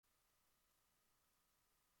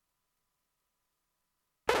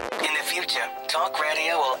future, talk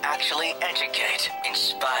radio will actually educate,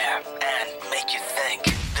 inspire, and make you think.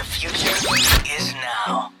 The future is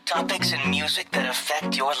now. Topics and music that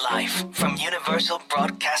affect your life from Universal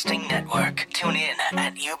Broadcasting Network. Tune in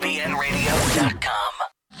at ubnradio.com.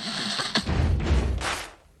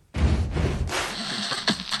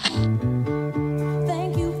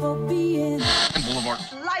 Thank you for being Boulevard.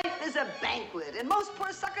 Life is a banquet, and most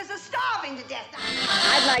poor suckers are starving to death.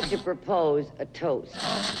 I'd like to propose a toast.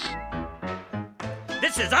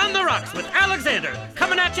 This is On the Rocks with Alexander,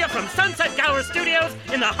 coming at you from Sunset Gower Studios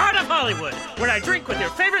in the heart of Hollywood, where I drink with your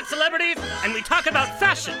favorite celebrities and we talk about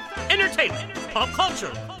fashion, entertainment, pop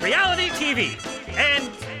culture, reality TV,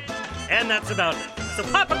 and that's about it. So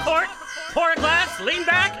pop a cork, pour a glass, lean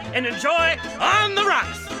back, and enjoy On the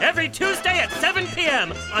Rocks every Tuesday at 7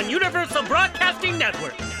 p.m. on Universal Broadcasting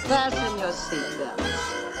Network. Fasten your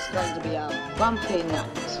seatbelts. It's going to be a bumpy night.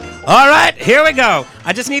 All right, here we go.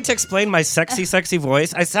 I just need to explain my sexy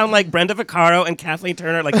voice. I sound like Brenda Vaccaro and Kathleen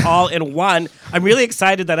Turner, like all in one. I'm really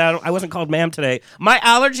excited that I wasn't called ma'am today. My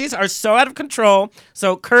allergies are so out of control.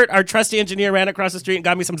 So Kurt, our trusty engineer, ran across the street and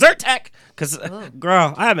got me some Zyrtec. Because,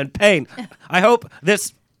 girl, I am in pain. I hope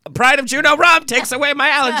this Pride of Juno rum takes away my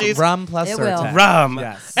allergies. Rum plus It will. Zyrtec. Rum.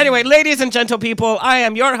 Yes. Anyway, ladies and gentle people, I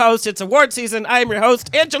am your host. It's award season. I am your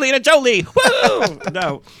host, Angelina Jolie. Woo!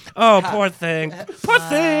 No. Oh, poor thing. Poor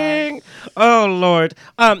thing. Oh, Lord.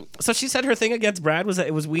 So she said her thing against Brad was that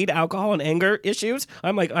it was weed, alcohol, and anger issues.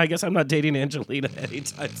 I'm like, I guess I'm not dating Angelina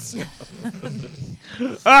anytime soon.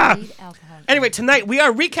 Anyway, tonight we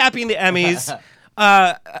are recapping the Emmys.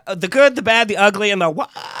 The good, the bad, the ugly, and the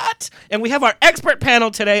what? And we have our expert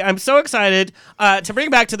panel today. I'm so excited to bring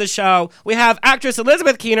back to the show. We have actress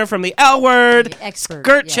Elizabeth Keener from The L Word,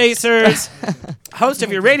 Skirt Chasers, host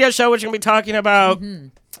of your radio show, which we're going to be talking about. Mm-hmm.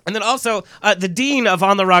 And then also the dean of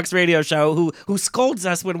On the Rocks radio show, who scolds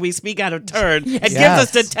us when we speak out of turn and gives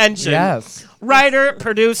us detention. Yes. Writer,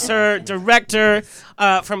 producer, director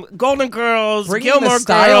from Golden Girls, Bringing Gilmore the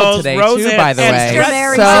style Girls, today, Roseanne, too, by the and way.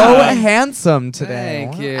 Stress So Zone. handsome today.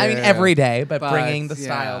 Thank you. I mean, every day, but But, bringing the yeah.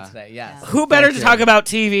 style today. Yes. Who better Thank to you. talk about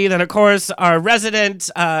TV than, of course, our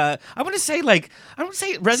resident, I want to say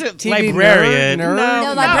resident TV librarian. nerd?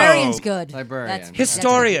 No, librarian's good. Librarian. That's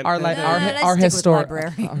Historian. Our let's stick with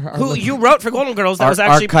librarian. Who you wrote for Golden Girls that was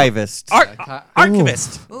actually... Archivist.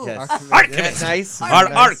 Archivist. Yes. Archivist. Nice.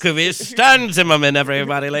 Our archivist, Stan Zimmerman,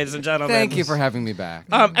 everybody, ladies and gentlemen. Thank you for having me back.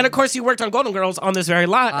 And, of course, you worked on Golden Girls on this very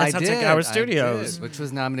lot I at Sunset did, Gower I Studios. did, which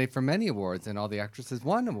was nominated for many awards, and all the actresses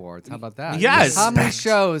won awards. How about that? Yes. How many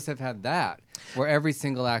shows have had that, where every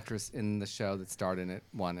single actress in the show that starred in it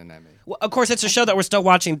won an Emmy? Well, of course, it's a show that we're still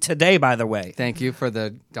watching today, by the way. Thank you for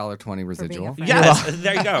the $1.20 residual. friend. Yes,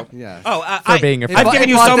 there you go. Yes. Oh, being a I've friend. given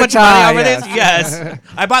you Bought so the much tie, money over yes. this. Yes.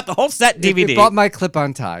 I bought the whole set DVD. It bought my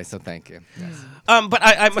clip-on tie, so thank you. Yes. But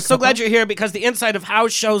I'm so glad you're here because the inside of how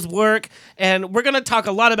shows work, and we're going to talk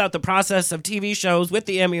a lot about the process of TV shows with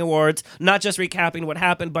the Emmy Awards, not just recapping what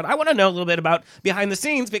happened, but I want to know a little bit about behind the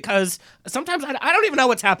scenes because sometimes I don't even know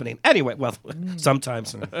what's happening. Anyway, well,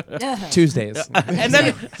 sometimes. Tuesdays. And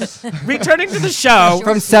then returning to the show.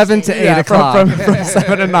 From 7 to 8 o'clock. From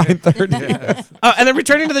 7 to 9:30. And then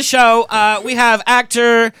returning to the show, we have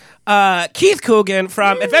actor Keith Coogan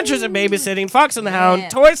from Adventures in Babysitting, Fox and the Hound,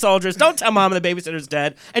 Toy Soldiers, Don't Tell Mom the Babysitter's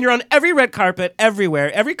Dead, and you're on every red carpet,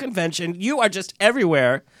 everywhere, every convention. You are just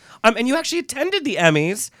everywhere. And you actually attended the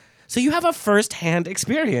Emmys, so you have a first-hand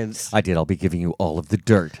experience. I did. I'll be giving you all of the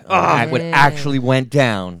dirt. What actually went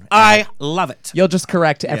down. I love it. You'll just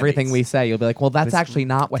correct everything we say. You'll be like, well, that's actually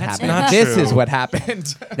not what happened. not This true. is what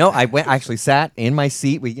happened. No, I actually sat in my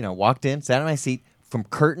seat. We, walked in, sat in my seat from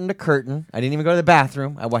curtain to curtain. I didn't even go to the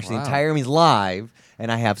bathroom. I watched the entire Emmys live, and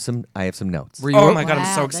I have some notes. Were you, Oh my God,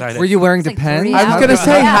 I'm so Wow, excited. Were you wearing It's like Depends? 3 I was hours. going to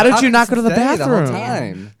say, how did How you could not go to the stay the whole bathroom?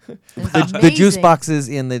 time? The juice boxes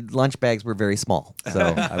in the lunch bags were very small, so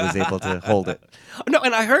I was able to hold it. No,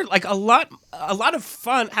 and I heard like a lot of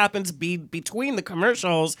fun happens between the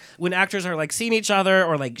commercials when actors are like seeing each other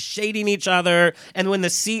or like shading each other, and when the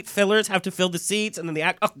seat fillers have to fill the seats, and then the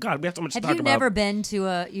oh God, we have so much to Have talk you about. never been to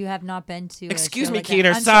a? You have not been to. Excuse a show me, like that?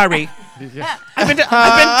 Keener. I'm Sorry. I've been.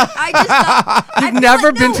 I just thought, You've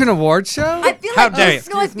never been to an award show? I feel How like dare you.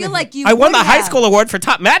 No, I feel like you. I won would the high have. school award for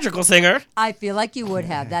top magical singer. I feel like you would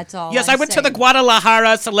have. That's all. Yes, I'm I went to the saying.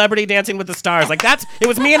 Guadalajara Celebrity Dancing with the Stars. Like it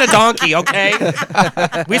was me and a donkey. Okay,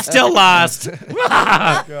 we still lost.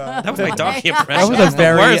 That was my donkey That impression. was a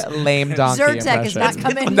very Worst. lame donkey Zyrtec is impression. not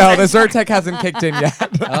coming. No, the Zyrtec hasn't kicked in yet.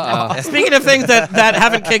 Speaking of things that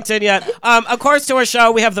haven't kicked in yet, of course, to our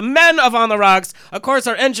show, we have the men of On the Rocks. Of course,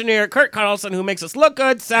 our engineer, Kurt Carlson, who makes us look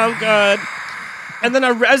good, sound good. And then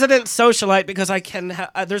a resident socialite, because I can.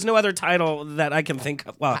 There's no other title that I can think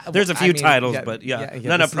of. Well, there's a few titles, but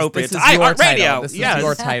none appropriate. This is to your iHeartRadio. title. This is Yes.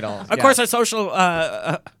 your title. Of course,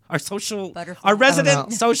 our resident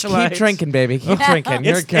socialite. Keep drinking, baby. Keep drinking.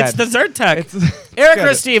 You're good. It's the Zyrtec. Eric good.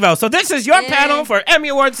 Restivo. So this is your Yay. panel for Emmy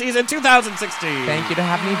Award season 2016. Thank you to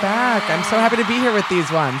have me back. I'm so happy to be here with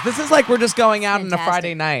these ones. This is like we're just going out on a Fantastic.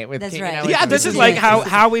 Friday night with That's King right. and Yeah, Ellie. this is Yeah. like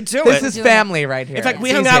how we do This it. is family right here. In fact,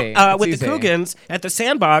 we It's hung easy. out with It's the easy. Coogans at the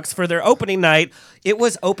Sandbox for their opening night. It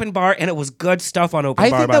was open bar, and it was good stuff on open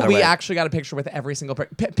I bar, think by that the we way. actually got a picture with every single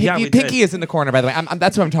person. Yeah, we Pinky did. is in the corner, by the way.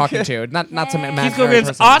 That's who I'm talking to. Not some Keith imaginary Coogan's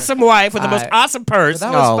person. awesome wife with the most awesome purse.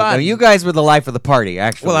 that was No, fun. you guys were the life of the party.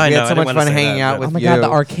 Actually, Well, I we know, had I so didn't much wanna fun say hanging that, out but- with Oh my you. god, the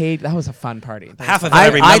arcade. That was a fun party. Half of it I I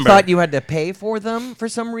remember. thought you had to pay for them for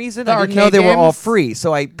some reason. The I didn't know arcade they were all games? free,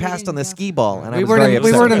 so I passed on the skee ball, and I was very we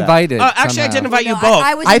upset weren't with that. invited. Actually, I somehow. didn't invite you No, both.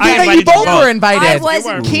 I was I think that you invited both both. were invited. I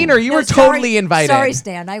wasn't. Keener, you No, were sorry- totally invited. Sorry,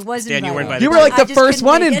 Stan. I was Stan, invited. you were invited. You were like I the just first couldn't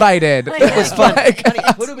one make it. invited. It was Fun.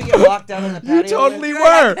 What did we get locked out on the patio? You totally Right,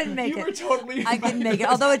 I were. couldn't make You it. were totally I couldn't make it.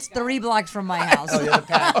 Although it's 3 blocks from my house.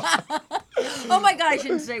 Oh my god, I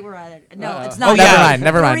shouldn't say we're at it. No, it's not. Oh, yeah.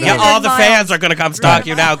 Never mind. 300 All the miles. fans are going to come stalk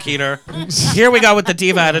you now, Keener. Here we go with the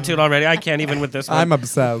diva attitude already. I can't even with this one. I'm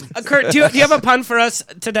obsessed. Kurt, do you have a pun for us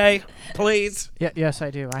today, please? Yes, I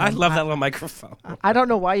do. I love that little microphone. I don't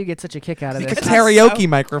know why you get such a kick out of this. A karaoke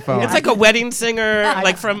microphone. It's like a wedding singer,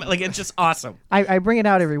 it's just awesome. I bring it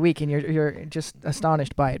out every week, and you're just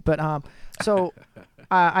astonished by it. But so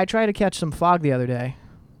I tried to catch some fog the other day.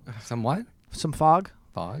 Some what? Some fog?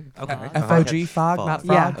 Fog? Okay. FOG, fog, not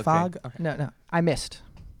frog, Yeah. Okay. fog. Okay. No, I missed.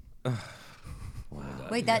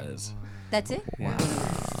 Wait, that's it?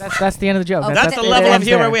 That's the end of the joke. Oh, That's the It level of ends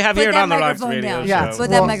humor there. we have Put here that on the Rocks microphone Radio down. Yeah. Show. Put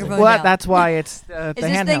that microphone well, down. that's why it's the Is this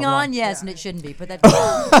handheld thing one. on? Yes, and it shouldn't be. Put that.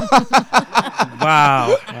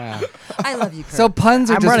 Wow. I love you, Kurt. So puns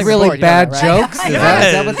are I'm just running really forward, you know bad that, right? jokes? Is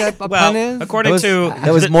Yes. that what that a well, pun is? according That was- to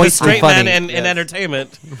that was the moistly straight funny. men in Yes.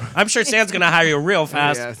 entertainment, I'm sure Stan's going to hire you real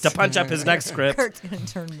fast Yes. to punch up his next script. Kurt's gonna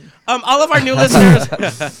turn me. All of our new listeners,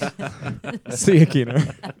 See you,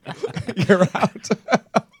 Keener. You're out.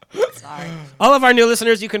 Sorry. all of our new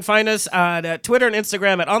listeners, you can find us on Twitter and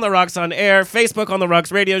Instagram at On The Rocks On Air, Facebook On The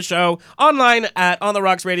Rocks Radio Show, online at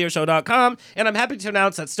ontherocksradioshow.com. And I'm happy to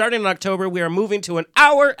announce that starting in October, we are moving to an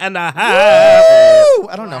hour and a half. Woo!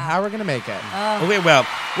 I don't know how we're gonna make it. We will.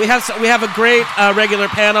 We have a great regular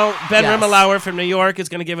panel. Ben Yes. Rimmelauer from New York is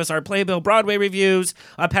going to give us our Playbill Broadway reviews.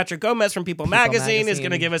 Patrick Gomez from People Magazine is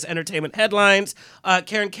going to give us entertainment headlines.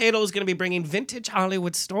 Karen Cato is going to be bringing vintage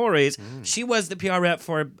Hollywood stories. She was the PR rep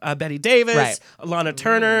for Betty Davis, Right. Lana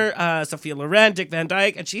Turner, Sophia Loren, Dick Van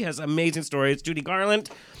Dyke, and she has amazing stories. Judy Garland.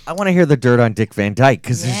 I want to hear the dirt on Dick Van Dyke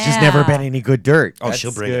because there's just never Yeah. been any good dirt. Oh,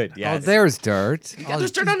 she'll bring good. it. Yeah. Oh, there's dirt. Yeah,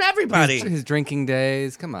 there's dirt on everybody. His drinking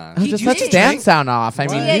days. Come on. Just let Stan sound off. I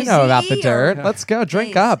mean, you know about the dirt. Let's go.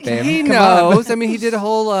 Drink up, babe. He Come on. knows. I mean, he did a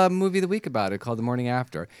whole movie of the week about it called The Morning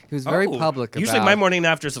After. He was very Oh, public Usually about my morning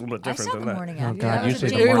after is a little bit I different saw than the that. morning Oh, after. God, That was usually a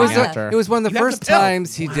the big It morning was, one. after. it was one of the You have first to tell.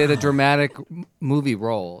 times he did a dramatic movie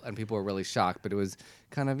role, and people were really shocked. But it was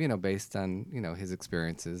kind of, based on, his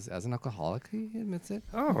experiences as an alcoholic. He admits it.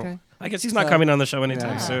 Oh, Okay. I guess he's not coming on the show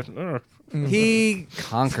anytime Yeah. soon. Oh. He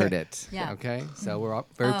conquered it. Yeah. Okay. So we're all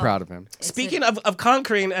very proud of him. Speaking of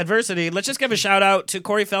conquering adversity, let's just give a shout out to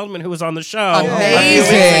Corey Feldman, who was on the show.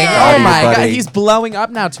 Amazing! Yeah. Oh my God, Everybody. he's blowing up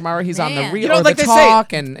now. Tomorrow he's on the Man. real You know, or like the they say-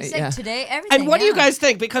 talk, and It's like yeah. today, everything. And what do you yeah. guys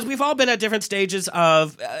think? Because we've all been at different stages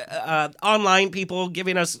of online people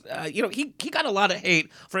giving us, he got a lot of hate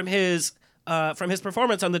from his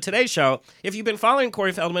performance on the Today Show. If you've been following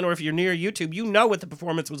Corey Feldman, or if you're near YouTube, you know what the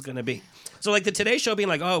performance was going to be. So like the Today Show being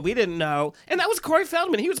like, oh, we didn't know. And that was Corey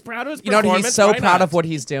Feldman. He was proud of his You know, performance. he's so Why proud not? of what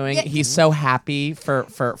he's doing. Yeah. He's so happy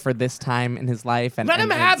for this time in his life, and Let him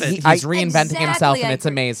have it. He's I- reinventing himself, Exactly, and I it's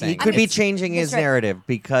agree. amazing. He could be It's- changing his that's right. narrative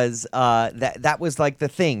because that was like the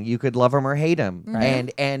thing. You could love him or hate him,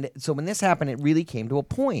 and so when this happened, it really came to a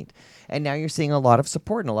point. And now you're seeing a lot of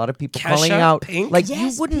support and a lot of people calling Kesha, out. Pink? Like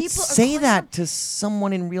Yes, you wouldn't people are say calling that out. to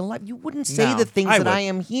someone in real life. You wouldn't say No, the things I that would. I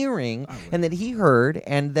am hearing and that he heard,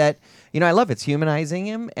 and that I love it's humanizing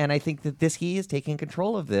him, and I think that he is taking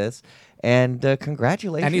control of this. And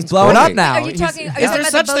congratulations, And he's blowing up Corey. now. Are you He's- talking? Are Is you there talking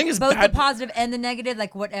such about thing as both bad- the positive and the negative?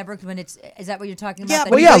 Like whatever. When it's is that what you're talking about? Yeah, That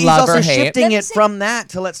but you- yeah, he's love also or hate. shifting Let me it say- from that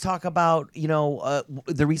to let's talk about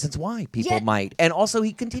the reasons why people Yeah. might, and also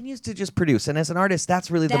he continues to just produce. And as an artist,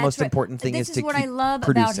 that's really the That's most right. important thing This is to what keep I love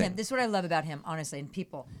producing. about him. This is what I love about him, honestly. And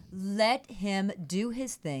people, let him do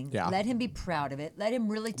his thing. Yeah. Let him be proud of it. Let him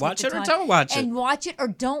really take Watch the it or time don't watch it. and watch it or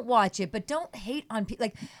don't watch it. But don't hate on people.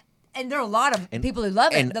 Like And there are a lot of people who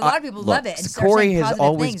love it. A lot of people love it. And start Corey saying has positive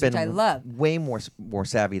always things, been which I love. way more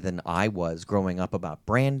savvy than I was growing up about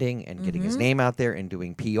branding and getting his name out there and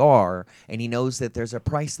doing PR. And he knows that there's a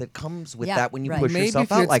price that comes with that when you push Maybe yourself if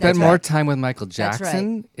you out had like spent that. more time with Michael That's right.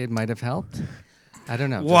 Jackson, it might have helped. I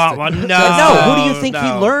don't know. Wow, Just no. No, who do you think he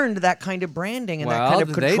no. learned that kind of branding and that kind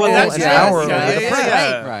of they control did. and That's power right. over Yeah, the yeah, press?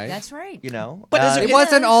 yeah. Right. That's right. You know, But is it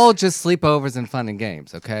wasn't all just sleepovers and fun and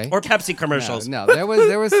games, okay? Or Pepsi commercials. No, there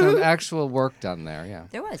was some actual work done there. Yeah.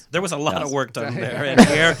 There was. There was a lot of work done there and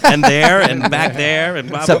here and there and back there and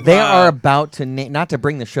blah, So blah, they blah. are about to not to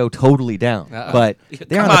bring the show totally down, but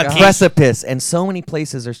they're Come on the on, Keith. precipice, and so many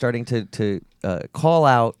places are starting to call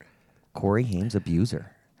out Corey Haim's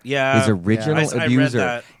abuser. Yeah. His original I read abuser.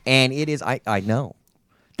 that. And it is, I know.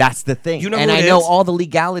 That's the thing. You know and who I it know is? all the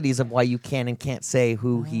legalities of why you can and can't say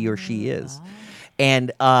who he or she is.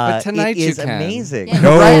 And tonight it is you can. amazing. Yeah,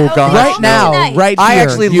 No, right- gosh, Right no. now, Tonight. right I here.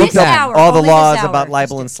 actually you looked This up can. hour, all the only this laws hour. about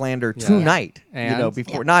libel Just and slander Yeah. tonight. And? You know,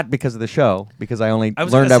 before not because of the show, because I only I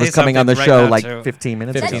was learned gonna I was say coming on the something show right now, like too. 15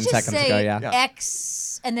 minutes 15 ago. Let's just seconds say ago, yeah. X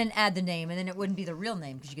and then add the name, and then it wouldn't be the real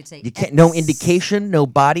name because you could say You can't. No X. indication, no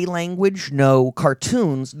body language, no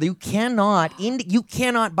cartoons. You cannot. You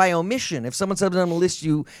cannot by omission. If someone says I'm going to list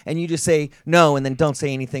you, and you just say no, and then don't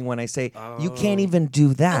say anything when I say, you can't even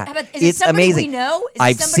do that. How about- is it It's somebody we amazing. know? Is it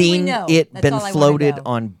I've somebody we seen know? it That's been all I wanna floated know.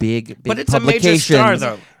 on big But it's a major publications. star,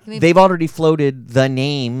 though. They've already floated the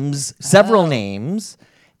names, several names,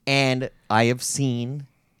 and I have seen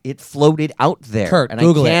it floated out there. Kurt, and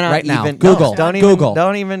Google I it cannot right now. even, Google. Don't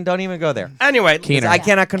Google. even go there. Anyway, Keener. I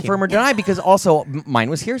cannot confirm or deny because also mine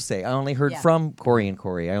was hearsay. I only heard Yeah. from Corey and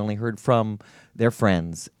Corey. I only heard from their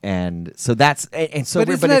friends, and so that's and so.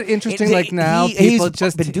 But isn't that interesting, like, now people he's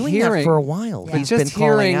just been doing hearing- that for a while. Yeah. He's been Just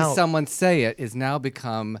calling hearing out. someone say it is now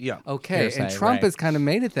become okay. Hearsay, And Trump right. has kind of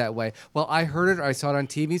made it that way. Well, I heard it or I saw it on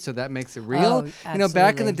TV, so that makes it real. Oh, You know,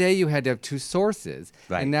 back in the absolutely. day, you had to have two sources.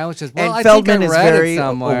 Right. And now it's just, well, and I Feldman think I is read very it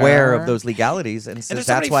somewhere. aware of those legalities, and says there's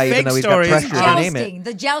so that's many why even fake though he's got stories. pressure to name it. Jousting,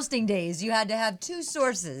 the jousting days, you had to have two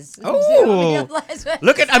sources. Oh.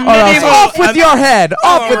 Look at a All right, medieval. off with your head.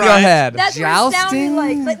 Off with your right. head. That's what it sounded Jousting?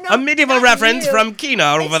 like. But no, A medieval not reference you. from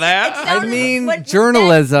Kino over there. It I sounded mean, what-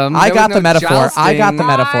 journalism. I There got was the no metaphor. I got the jousting.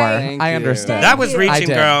 metaphor. Thank I you. understood. That was I reaching,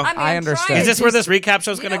 did. girl. I mean, I I'm understood. trying Is this to where just- this recap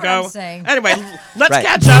show's going to You know what go? I'm saying. Anyway, let's Right.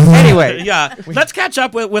 catch up. Anyway. yeah, let's catch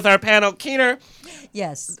up with our panel. Keener,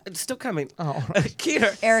 Yes, it's still coming. Oh.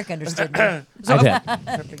 Keener. Eric understood me. I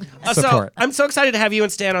did. So Support. I'm so excited to have you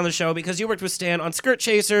and Stan on the show because you worked with Stan on Skirt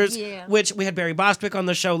Chasers, Yeah. which we had Barry Bostwick on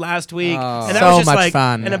the show last week, Oh. and that So was just much like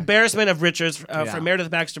fun. an embarrassment of riches Yeah. from Meredith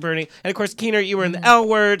Baxter Burney, and of course Keener, you were in the L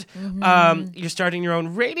Word. You're starting your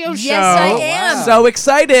own radio show. Yes, I am. So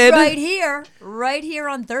excited. Right here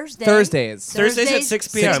on Thursday. Thursdays. Thursdays at 6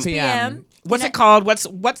 p.m. 6 p.m. What's it called? What's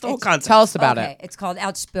the whole concept? Tell us about Okay, it. it's called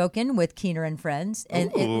Outspoken with Keener and Friends,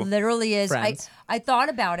 and it Ooh. literally is. Friends. I thought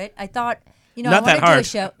about it. I thought, I Not that want to do a hard.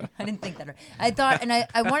 show. I didn't think that hard. I thought, and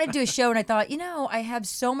I wanted to do a show, and I thought, I have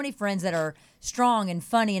so many friends that are strong and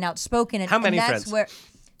funny and outspoken, and How many and that's friends? where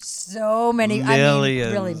so many. Millions. I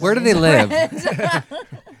mean, really, Where do they millions live? of friends.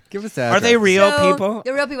 Give us that. Are they real So, people?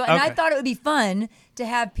 They're real people. And I Okay. thought it would be fun to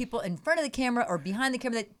have people in front of the camera or behind the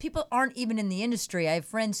camera that people aren't even in the industry. I have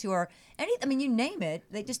friends who are you name it.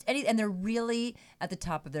 They just and they're really at the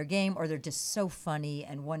top of their game, or they're just so funny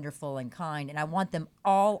and wonderful and kind. And I want them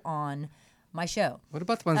all on my show. What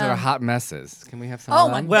about the ones that are hot messes? Can we have some Oh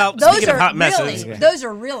of my! them? Well, those speaking are of hot messes. really, those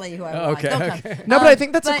are really who I want. Okay, They'll okay. come. No, but I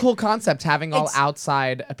think that's a but cool concept, having all it's-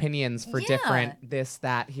 outside opinions for Yeah. different this,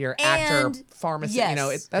 that, here, actor, And- pharmacy.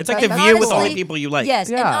 yes. It's like And The View with honestly- only people you like. Yes,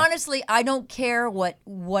 and Yeah. honestly, I don't care what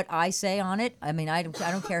I say on it. I mean, I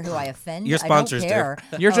don't care who I offend. Your sponsors I do. don't care.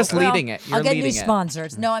 You're just well, leading it. You're I'll get new leading it.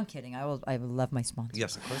 sponsors. No, I'm kidding. I will love my sponsors.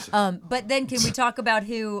 Yes, of course. But then, can we talk about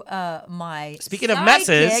who my Speaking of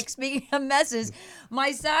messes. Speaking of messes, my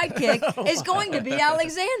sidekick is going to be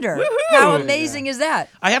Alexander. How amazing is that?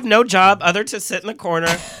 I have no job other to sit in the corner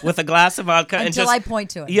with a glass of vodka and Until just I point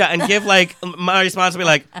to it. Yeah, and give like my response would be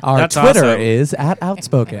like, Our "That's Twitter awesome. is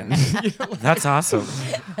 @outspoken. That's awesome.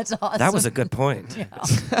 That's awesome. That was a good point.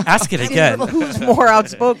 Ask it again." Who's more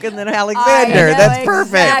outspoken than I Alexander? know, That's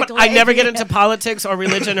perfect. exactly. But I never get into politics or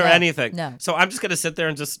religion or anything. No. So I'm just gonna sit there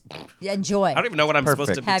and just Enjoy. I don't even know what I'm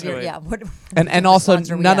supposed to be Have your doing. What and also,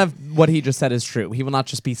 response are we none at? of what he just said is true. He will not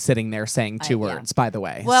just be sitting there saying two yeah. words, by the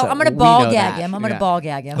way. Well, So I'm gonna we ball know gag that. him. I'm gonna Yeah. ball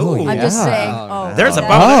gag him. Ooh, I'm just yeah. saying. Oh, Oh, There's a that-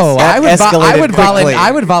 bonus. Oh, That I would escalated quickly.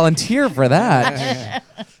 I would volunteer for that.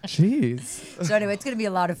 Jeez. So anyway, it's going to be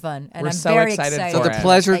a lot of fun, and We're I'm so very excited excited. So the for it.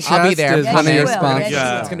 pleasure Like, chest I'll be there. is Yes, one of you your will. sponsors. Yes, you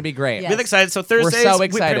It's will. going to be great. Yeah. Really excited. So Thursdays, so we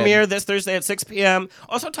excited. premiere this Thursday at 6 p.m.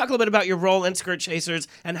 Also talk a little bit about your role in Skirt Chasers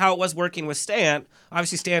and how it was working with Stan.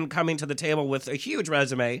 Obviously, Stan coming to the table with a huge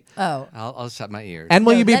resume. Oh. I'll shut my ears. And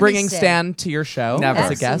will No, you be let me bringing say- Stan to your show Never.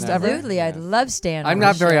 as a guest ever? Absolutely, I'd love Stan. I'm on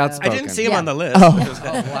not the very show. outspoken. I didn't see him Okay. on the list.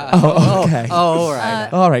 Oh, okay. all right.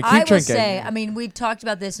 All right, keep I will drinking. say, I mean, we've talked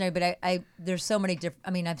about this, but I there's so many different.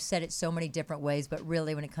 I mean, I've said it so many different ways, but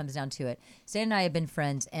really, when it comes down to it, Stan and I have been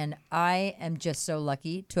friends, and I am just so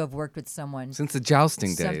lucky to have worked with someone Since the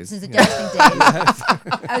jousting days. Since the jousting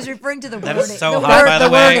days. I was referring to the That wording. is so the hot, by the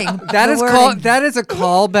way. wording. That the is wording. called. That is a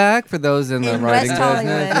callback for those in the In writing West business.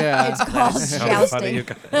 Hollywood. Yeah. It's called So funny, you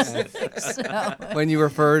jousting. guys. So, When you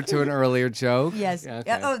referred to an earlier joke. yes. Yeah,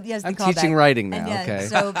 Yeah, okay. oh, yes. The I'm callback. teaching writing now. And yeah, Okay.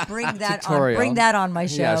 So bring that on. Tutorial. Bring that on my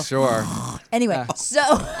show. Yeah, sure. Anyway, so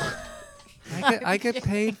I get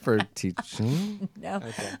paid for teaching. no,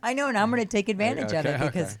 I know, and I'm going to take advantage of it Okay,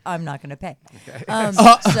 because okay. I'm not going to pay.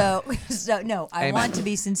 So no, I Amen. want to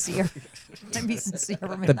be sincere. And be sincere.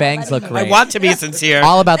 The bangs look I great. want to be sincere.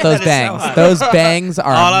 All about those That is so bangs. hot. Those bangs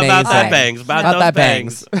are All amazing. about that bangs. About those that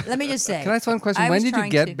bangs. Let me just say. Can I ask one question? I When was did you trying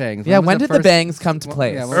get to- bangs? Yeah, was when did the first- bangs come to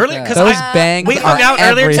place? Yeah, when was Early, that? because Those bangs we are hung out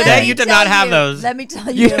earlier everything. today. You did not have those. Let me tell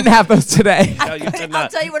You didn't have those today. No, you did I'll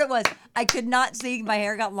not. tell you what it was. I could not see. My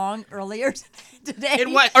hair got long earlier today. It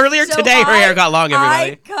was- earlier today, her hair got long,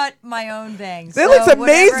 everybody. I cut my own bangs. It looks whatever.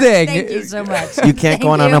 amazing. Thank you so much. You can't Thank go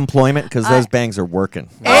on you. unemployment because those bangs are working.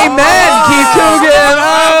 Amen, Keith Coogan.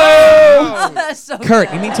 Oh! So Kurt,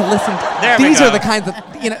 good. you need to listen. There we These go. are the kinds of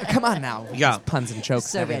come on now. Yeah. These puns and jokes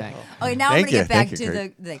So and good. everything. Okay, now I'm Thank going to you. get back Thank you, to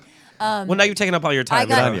Kurt. the thing. Well, now you've taken up all your time. I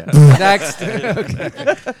got- We're done. Next.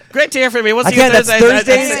 Great to hear from you. We'll see you Again, that's Thursdays.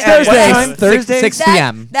 Thursdays. at 6 Thursdays. p.m. Thursdays. 6 That-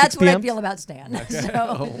 p.m. That's 6 what I p.m. feel about Stan.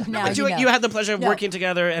 So now But you know. you had the pleasure of No. working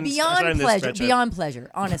together and Beyond starting this pleasure, friendship. beyond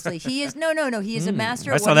pleasure. Honestly, he is no. He is a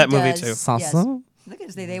master. I at saw what that he movie, does. too. Yes. Salsa? Look at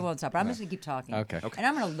they won't stop. I'm just gonna keep talking. Okay. And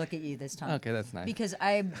I'm gonna look at you this time. Okay, that's nice. Because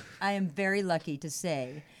I am very lucky to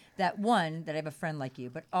say that one, that I have a friend like you,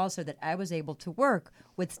 but also that I was able to work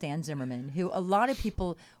with Stan Zimmerman, who a lot of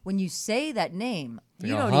people, when you say that name,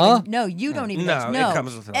 you go, don't huh? even know. You don't even No, know. it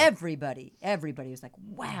comes with a- Everybody was like,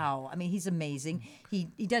 wow. I mean, he's amazing. He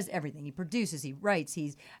does everything. He produces. He writes.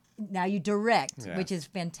 Now you direct, Yeah. which is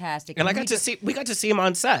fantastic. And I we got to see. We got to see him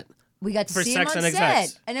on set. We got to for see him Sex on and set.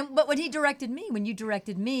 Execs. And then, but when you directed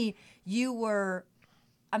me, you were.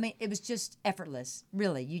 I mean, it was just effortless,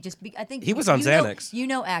 really. You just, I think He was on you know- Xanax. You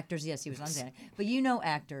know actors, yes, he was on Xanax. But you know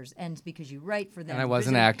actors, and it's because you write for them. And I was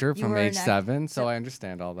an Originally, actor you from were age an act- 7, so I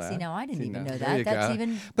understand all that. See, now I didn't even know there that. you That's go.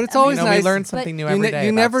 even. But it's I mean, always You know, nice. we learn but- something new You, every day. you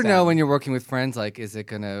about never know Stan. when you're working with friends, like, is it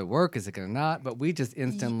going to work? Is it going to not? But we just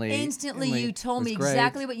instantly. you told it me was great.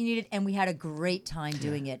 exactly what you needed, and we had a great time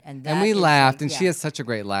doing it. And that And we is laughed, like- and she yeah. has such a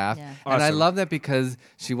great laugh. Yeah. And I Awesome. love that because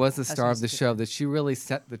she was the star what of the she show, that she really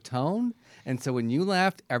set the tone. And so when you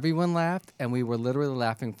laughed, everyone laughed, and we were literally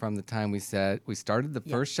laughing from the time we started the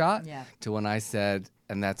first shot Yeah. to when I said,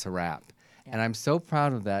 and that's a wrap. And I'm so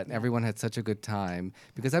proud of that. And everyone had such a good time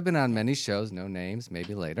because I've been on many shows, no names,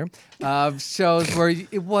 maybe later, of shows where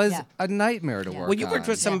it was Yeah. a nightmare to Yeah. work Well, you worked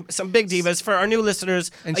on. with some big divas. For our new listeners,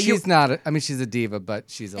 And you- she's not, I mean, she's a diva, but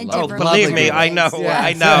she's a And lovely, Oh, different believe lovely me, diva. I know. Yeah.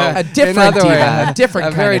 I know. A different Another way, diva. A different a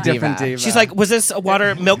kind very of diva. different diva. She's like, was this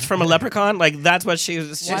water milked from a leprechaun? Like that's what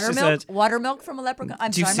she said. Water milk from a leprechaun. I'm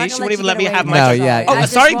Do you sorry, see? I'm not She gonna wouldn't even let me you get have away my- with No, it. yeah. Oh, I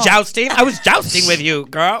just sorry, won't. jousting. I was jousting with you,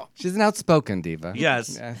 girl. She's an outspoken diva.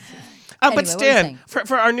 Yes. Yes. But Anyway, what are you Stan, saying?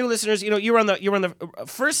 for our new listeners, you were on the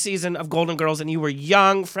first season of Golden Girls, and you were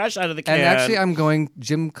young, fresh out of the can. And actually, I'm going.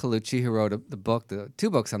 Jim Colucci, who wrote the 2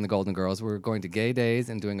 books on the Golden Girls, we're going to Gay Days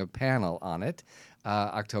and doing a panel on it,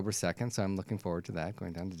 October 2nd. So I'm looking forward to that.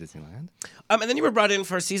 Going down to Disneyland. And then you were brought in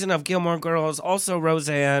for a season of Gilmore Girls, also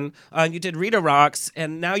Roseanne. You did Rita Rocks,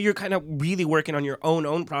 and now you're kind of really working on your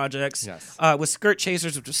own projects. Yes. With Skirt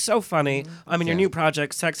Chasers, which was so funny. Your new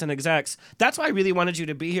project, Sex and Execs. That's why I really wanted you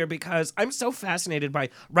to be here because I'm so fascinated by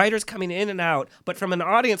writers coming in and out, but from an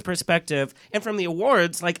audience perspective and from the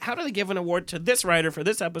awards, like how do they give an award to this writer for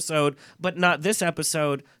this episode, but not this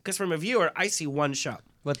episode? Because from a viewer, I see one show.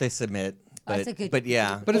 What they submit. That's a good- But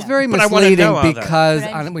yeah. But it's very But I wanna misleading know all that. because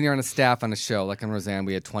But I'm- when you're on a staff on a show, like on Roseanne,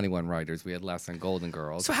 we had 21 writers. We had less on Golden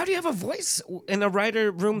Girls. So how do you have a voice in a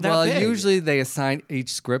writer room that Well, big? usually they assign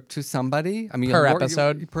each script to somebody. I mean, Per you'll work-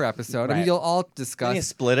 episode? Per episode. I mean, Right. you'll all Then discuss. you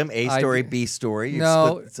split them, A I- story, B story. You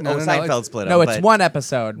No, split, no, no, Seinfeld it's- split them. No, it's but one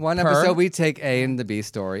episode. One per. episode, we take A and the B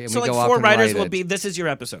story, and So we like go off 4 and writers write will it. be, this is your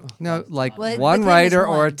episode. No, like Well, one with him is writer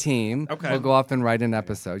or a one. team Okay. will go off and write an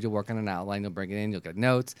episode. You'll work on an outline, you'll bring it in, you'll get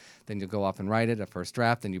notes, then you'll go off and write it, a first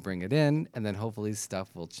draft, then you bring it in, and then hopefully stuff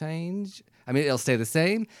will change. I mean, it'll stay the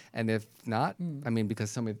same, and if not, I mean, because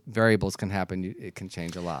so many variables can happen, it can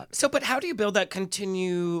change a lot. So, but how do you build that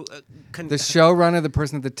The showrunner, the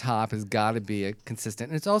person at the top, has got to be consistent,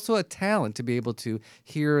 and it's also a talent to be able to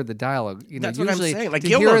hear the dialogue. You know, That's what I'm usually saying, like to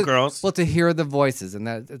Gilmore hear- Girls. Well, to hear the voices, and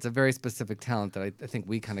it's a very specific talent that I think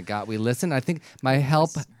we kind of got. We listen. I think my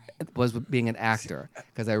help was with being an actor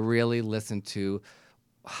because I really listened to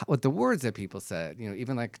what the words that people said, you know,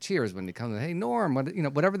 even like Cheers when they come, hey Norm,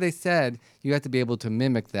 whatever they said, you have to be able to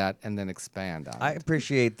mimic that and then expand on I it.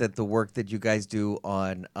 appreciate that the work that you guys do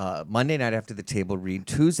on Monday night after the table read,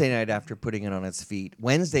 Tuesday night after putting it on its feet,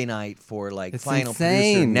 Wednesday night for like It's final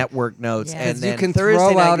insane. producer network notes, Yeah. and 'Cause you then can Thursday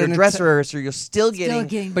throw night out your an dress enti- rehearsal. You're still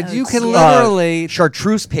getting But you notes. can literally.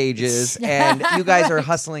 chartreuse pages, and you guys are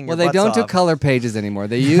hustling. Well, your they don't butts do off. color pages anymore.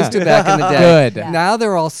 They used to back in the day. Good. Yeah. Now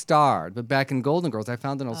they're all starred. But back in Golden Girls, I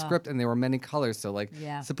found an old script and there were many colors. So like,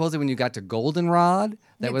 Yeah. supposedly when you got to Goldenrod,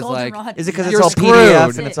 that Yeah, was Goldenrod. like, Is it because it's You're all screwed.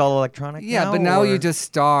 PDF and it's all electronic? yeah. But now or- you just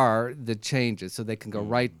star the changes, so they can go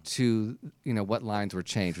right to what lines were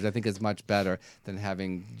changed, which I think is much better than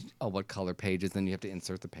having what color pages. Then you have to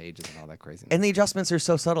insert the pages and all that craziness. And the adjustments are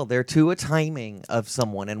so subtle. They're to a timing of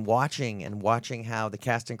someone and watching how the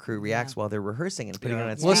cast and crew reacts while they're rehearsing and putting it on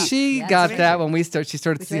its Well, feet. she Yeah, got that's that right. when she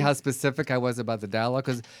started to see how specific I was about the dialogue.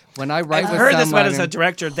 Because when I write I've with heard this someone, about as a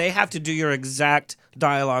director, they have to do your exact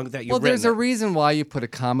dialogue that you've well, there's a written. reason why you put a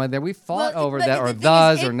comma there. We fought Well, over but that, the or thing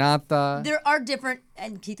is, thes, or not the. There are different,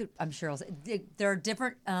 and Keith, I'm sure, there are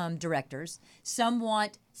different directors. Some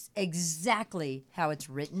want exactly how it's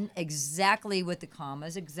written, exactly with the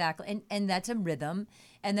commas, exactly, and that's a rhythm.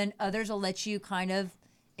 And then others will let you kind of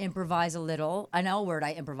improvise a little. I know a word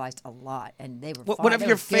I improvised a lot, and they were fine. One of They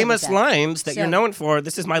your were good with famous that. lines that you're So- known for,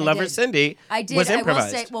 "This is my I lover, did. Cindy," I did. was I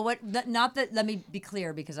improvised. will say, well, not that. Let me be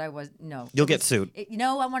clear because I was no. You'll it get was- sued.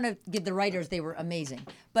 I want to give the writers; they were amazing.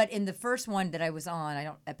 But in the first one that I was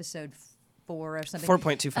on, episode 4 or something.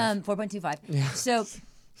 4.25. 4.25. So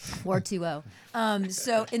 420.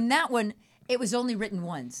 So in that one, it was only written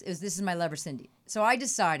once. It was "This is my lover, Cindy." So I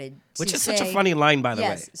decided, Which to is such a say- funny line, by the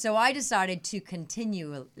yes. way. So I decided to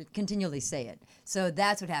continually say it. So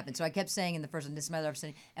that's what happened. So I kept saying in the first one, "This is my lover,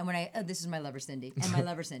 Cindy," and when "This is my lover, Cindy," and my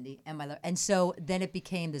lover, Cindy, and my lover, and so then it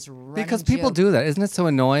became this running Because people joke. do that. Isn't it so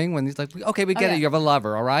annoying when he's like, okay, we get yeah. it. You have a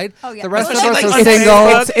lover, all right? Oh, yeah. The rest Well, of she, us like, are on single.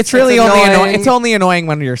 Facebook- It's really It's only annoying. annoying. It's only annoying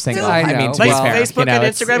when you're single. I I know. mean, to Like be Well, fair, Facebook you know, and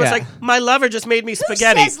it's- Instagram, it's yeah. like, "My lover just made me Who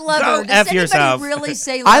spaghetti." says lover? Go Does F anybody yourself. really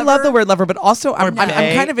say I lover? love the word lover, but also I'm bae,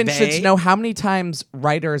 kind of interested bae. to know how many times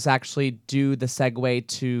writers actually do the segue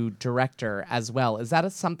to director as well. Is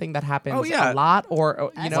that something that happens Oh, yeah. a lot,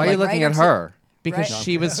 or you know, Why are you like, looking at writers- her? because Right.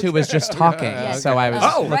 she was who was just talking, Yes. so I was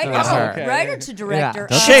Oh, looking writer, at her. okay. writer to director.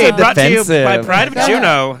 Yeah. Shade brought to you by defensive. Pride of Yeah.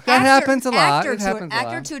 Juno. That happens a lot. Actor It to happens a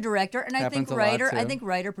actor lot. to a director, and I think Happens a lot, writer. I too. think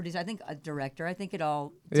writer, producer. I think a director. I think it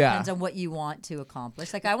all Yeah. depends on what you want to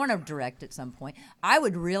accomplish. Like I want to direct at some point. I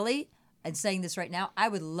would really, and saying this right now, I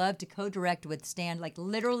would love to co-direct with Stan, like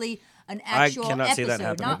literally an I actual cannot see episode, that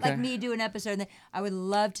happening. not like Okay. me do an episode. And then I would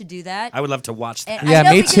love to do that. I would love to watch that. And I Yeah,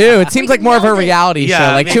 know me because too. It we seems like can more of a meld it. reality Yeah,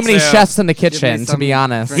 show. Like me too many too. chefs in the Give me kitchen, to some be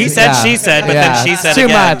honest. He said, she said, but then she said too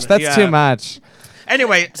again. much. That's Yeah. too much.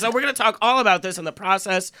 Anyway, so we're going to talk all about this in the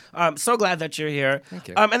process. I'm so glad that you're here. Thank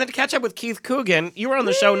you. And then to catch up with Keith Coogan, you were on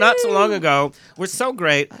the show not so long ago. We're so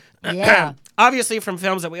great. Yeah. Obviously from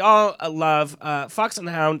films that we all love, Fox and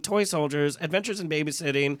the Hound, Toy Soldiers, Adventures in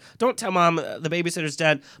Babysitting, Don't Tell Mom the Babysitter's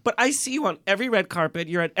Dead. But I see you on every red carpet.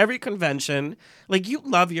 You're at every convention. Like, you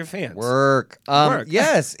love your fans. Work. Work.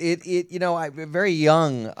 Yes, I very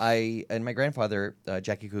young. And my grandfather,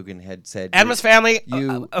 Jackie Coogan, had said, Adam's Family,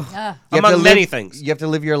 you Ah. you have among to many live- things. You have to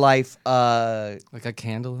live your life Like a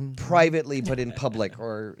candle? privately, but in public,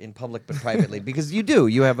 or in public but privately, because you do.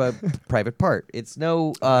 You have a private part. It's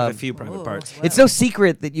no. A few private parts. It's no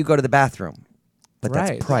secret that you go to the bathroom, but Right.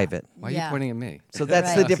 that's private. Why are Yeah. you pointing at me? So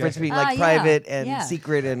that's the Right. difference between Ah, like yeah, private and yeah.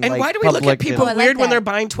 secret and And like why do we look at public people Oh, I like weird when that. they're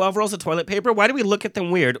buying 12 rolls of toilet paper? Why do we look at them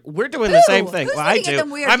weird? We're doing the same thing. Who's Well, I looking do. at them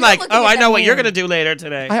weird? I'm You're like, looking oh, at I know them what you're weird. going to do later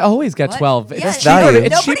today. I always get What? 12. Yeah, It's value. cheaper. It's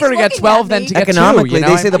Nobody's cheaper to get looking 12 at than me. to get Economically, two. You know?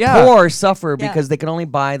 they say the Yeah. poor suffer Yeah. because they can only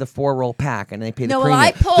buy the 4-roll pack and they pay the No, well, premium.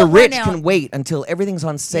 I pull The one rich out. can wait until everything's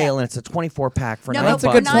on sale Yeah. and it's a 24 pack for No, $9. but That's a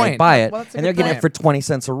good and they point. buy it, Well, that's a and they're good getting point. it for 20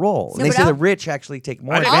 cents a roll. No, And they but say the I'll- rich actually take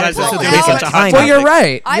more. I didn't advantage realize of this it. was pull a out- recent Well, you're topic.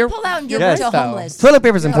 right. I You're- pull out and give Yes, it to though. homeless. Toilet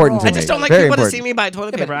paper is important roll. to I just me. don't like Very people to important. see me buy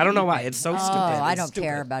toilet paper. I don't know why. It's so stupid. I It's don't stupid.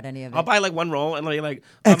 care about any of it. I'll buy like one roll and like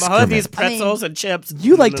I'll have these pretzels and chips.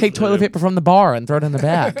 You like take toilet paper from the bar and throw it in the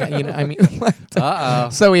bag. You know, I mean, Uh-oh.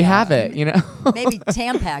 so we have it. You know. Maybe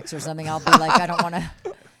Tampax or something. I'll be like, I don't want to.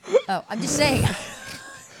 Oh, I'm just saying.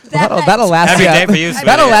 That'll last Every you. day for you,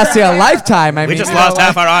 That'll sweetie. last you a lifetime. I We mean, just you know lost what?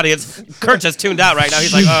 half our audience. Kurt just tuned out right now.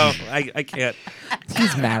 He's like, oh, I can't.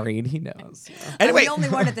 He's married. He knows. Anyway, I'm the only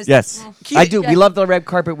one at this. Yes, Well, I do. We love the red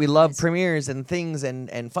carpet. We love premieres and things and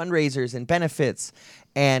fundraisers and benefits.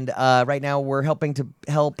 And right now we're helping to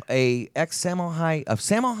help a Samo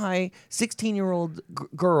High 16-year-old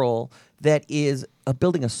girl that is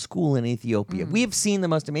building a school in Ethiopia. We have seen the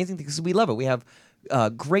most amazing things because we love it. We have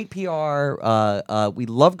great PR. We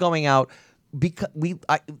love going out because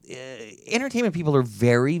entertainment people are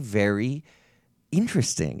very, very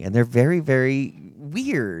interesting and they're very, very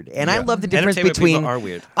weird. And I love the difference Entertainment between people are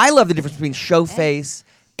weird. I love the difference between show face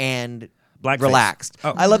and Blackface. relaxed.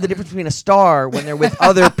 Oh. I love the difference between a star when they're with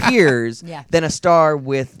other peers Yeah. than a star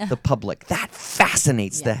with the public. That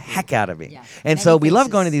fascinates the heck out of me. Yeah. And Many so we love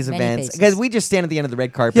faces. going to these Many events faces. because we just stand at the end of the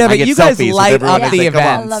red carpet. Yeah, and I but get you guys selfies with light everyone up as the they come on.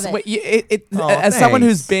 I love events. it. Oh, As someone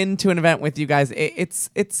who's thanks. been to an event with you guys, it's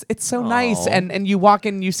so nice. Oh. And you walk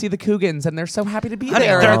in, you see the Cougans, and they're so happy to be Honey,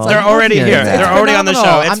 there. they're It's already hearing here. that. They're already on the show.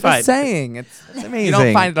 phenomenal. It's I'm fine. just saying, it's amazing. You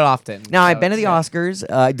don't find it often. Now, I've So been to the it's great.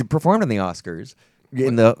 Oscars. I performed in the Oscars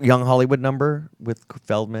in the Young Hollywood number with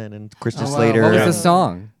Feldman and Christian Slater. What was Yeah. the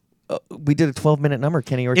song? We did a 12-minute number,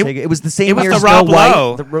 Kenny Ortega. It was the same it was year the as Rob Snow White,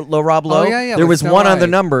 Lowe. the Rob Lowe. yeah, there with was Snow one other White.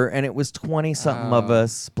 number, and it was 20-something of Oh.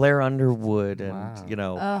 us. Blair Underwood and,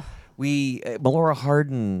 Ugh. we Melora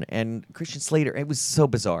Hardin and Christian Slater. It was so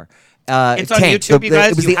bizarre. It's on Tank, YouTube, you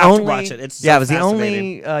guys. It was You the have to only, watch it. It's yeah, so it was the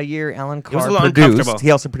only fascinating. year Alan was a Carr little produced. uncomfortable.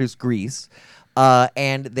 He also produced Grease.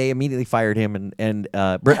 And they immediately fired him, and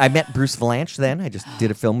I met Bruce Valanche then. I just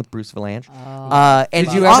did a film with Bruce Valanche. And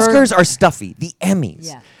Did you the ever- Oscars are stuffy. The Emmys.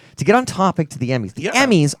 Yeah. To get on topic to the Emmys, the Yeah.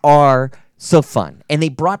 Emmys are so fun, and they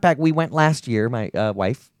brought back. We went last year. My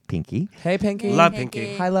wife Pinky. Hey, Pinky. Love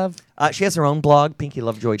Pinky. Hi, love. She has her own blog,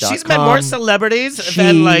 PinkyLovejoy.com. She's met more celebrities She-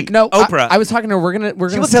 than like No, Oprah. I was talking to her. We're gonna will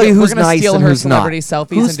steal, tell you who's we're gonna nice steal and her who's not. celebrity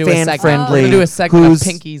selfies Who's and do a segment. fan-friendly, We're gonna do a segment who's of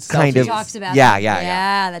Pinky's kind selfies. of- Talks about Yeah, them. yeah, yeah.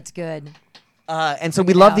 Yeah, that's good. And so we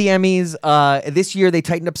Check it love out. the Emmys. This year they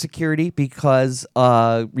tightened up security because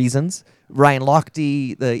reasons. Ryan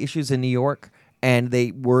Lochte, the issues in New York, and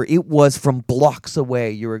it was from blocks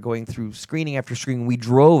away. You were going through screening after screening. We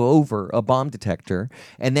drove over a bomb detector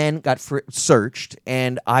and then got searched.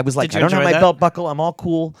 And I was like, Did you I don't have enjoy my that? belt buckle. I'm all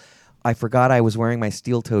cool. I forgot I was wearing my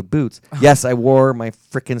steel-toed boots. Yes, I wore my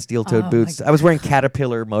frickin' steel-toed boots. I was wearing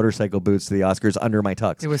Caterpillar motorcycle boots to the Oscars under my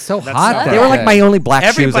tux. It was so That's hot. so that They were like day. my only black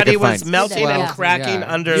shoes I Everybody could was find. melting Yeah. and cracking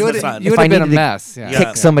Yeah. under You the would've- sun. you If I would've been a needed to mess. Yeah.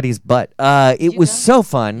 kick somebody's butt. It was go? so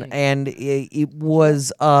fun, and it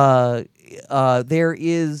was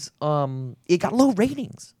it got low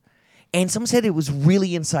ratings, and some said it was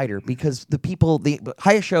really insider because the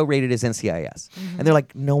highest show rated is NCIS, and they're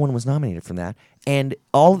like, no one was nominated from that, and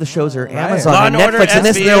all of the shows are Amazon Law and and Order, Netflix, and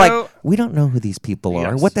this, and they're SVU. like, we don't know who these people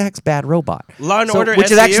are. Yes. What the heck's Bad Robot? Law and So- Order, which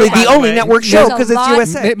is SVU, actually by the the only way. network There's show a because it's lot-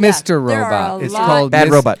 USA. Mr. there are Robot. a It's lot- called Bad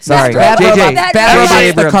Miss- Robot. Sorry, Bad JJ. Robot. Bad Bad Robot's Robot's the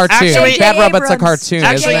Abrams. cartoon. Actually- Bad Robot's a Abrams. cartoon.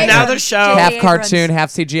 Actually, isn't it? now the show. half J.J. cartoon, Abrams. half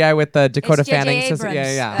CGI with the Dakota It's J.J. Fanning. Yeah, Abrams.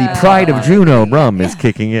 yeah. The Pride of Juneau rum is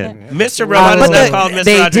kicking in. Mr. Robot is But now called Mr.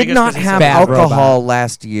 they Rodriguez did not 'cause he's have a- Bad alcohol Robot.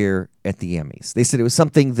 last year at the Emmys. They said it was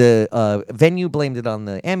something the venue blamed it on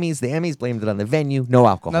the Emmys. The Emmys blamed it on the venue. No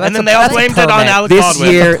alcohol. No, And that's then a- they all that's a blamed it on permit. Alec this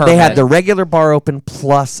Baldwin. year That's a they had permit. the regular bar open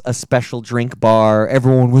plus a special drink bar.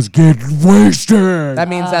 Everyone was getting wasted. That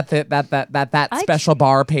means that I- special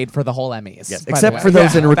bar paid for the whole Emmys. Yes, by the except way. for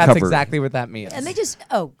those in That's recovery. exactly what that means. And they just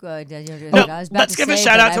good. No, I was about let's to give a say,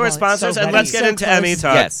 shout but out to I our won't. sponsors So and let's ready. get into So Emmy close.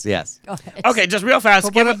 talk. yes. Okay, just real fast.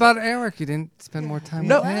 But give what a- about Eric? You didn't spend more time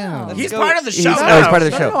No. with him. Wow. He's part of the show He's now. part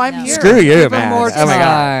of the No, show. no, I'm No. here. Screw you, Give him man. more Oh my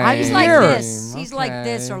god. time. He's like here. this. He's like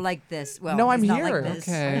this Okay. or like this. Well, No, I'm he's not here. Like this.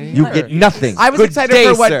 Okay. You get nothing. I was Good excited day,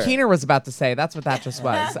 for what sir. Keener was about to say. That's what that just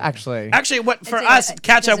was, actually. Actually, what for It's us it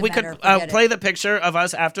catch up, doesn't we could matter. Forget it. play the picture of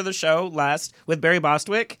us after the show last with Barry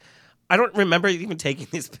Bostwick. I don't remember even taking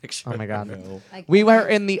these pictures. Oh my god. Like, We were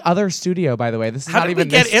in the other studio, by the way. This is How not did we even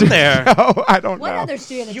get this in there? studio. I don't what know. other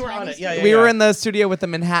studio? The You were on tiny it, yeah, studio? We were in the studio with the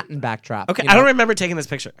Manhattan backdrop. Okay, you I don't know? remember taking this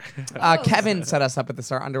picture. Kevin set us up with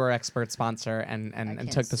this, our underwear expert sponsor,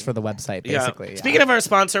 and took this for the website, basically. Yeah. Speaking of our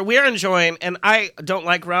sponsor, we are enjoying, and I don't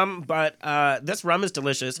like rum, but this rum is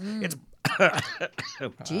delicious. It's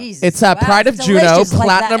Jesus. It's Wow, Pride of Juneau delicious like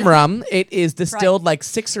Platinum that. Rum. It is distilled like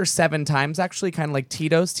 6 or 7 times, actually, kind of like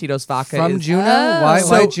Tito's. Tito's vodka From is Juneau? Oh. Why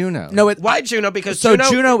So- Juneau? No, it. why Juno? Because So Juno,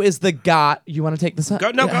 Juno is the god. You want to take this?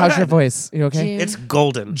 Go- no, go How's your ahead. voice? You okay? June. it's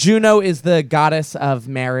golden. Juno is the goddess of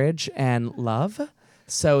marriage and love.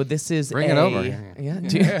 So this is Bring it over.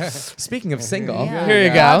 Yeah. Speaking of single, Yeah. here you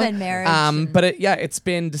go. Love and marriage and- But it's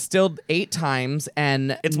been distilled 8 times,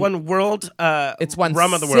 and It's one world. It's won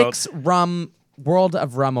rum of the world. 6 rum World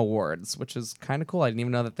of Rum Awards, which is kind of cool. I didn't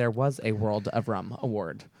even know that there was a World of Rum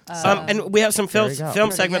Award. And we have some film you go.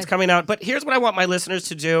 segments coming out. But here's what I want my listeners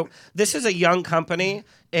to do. This is a young company,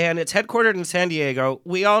 and it's headquartered in San Diego.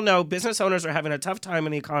 We all know business owners are having a tough time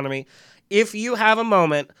in the economy. If you have a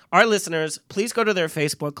moment, our listeners, please go to their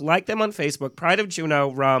Facebook, like them on Facebook, Pride of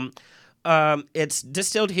Juneau Rum. It's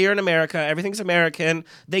distilled here in America. Everything's American.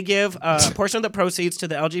 They give a portion of the proceeds to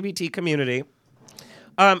the LGBT community.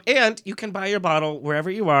 And you can buy your bottle wherever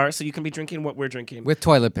you are, so you can be drinking what we're drinking. With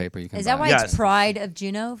toilet paper, you can. Is that buy why it. Yes. it's Pride of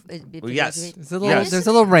Juneau? Yes. There's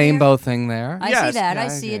a little rainbow thing there. I Yes. see that. I Yeah,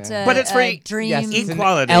 see yeah. it's a, But it's for a dream. Yes, it's an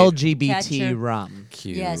Equality. LGBT Catcher. rum.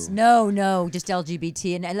 Cute. Yes. No, just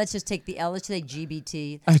LGBT. And let's just take the L. Let's say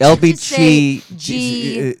GBT. LBGA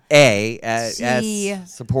G.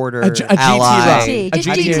 as supporter, A GT ally. rum. G. A Just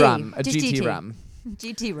GT GT. rum. A Just GT GT. rum.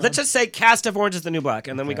 GT rum. Let's just say Cast of Orange is the New Black,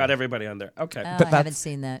 and then we got everybody on there. Okay. I that's- haven't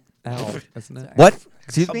seen that. L, isn't it? What?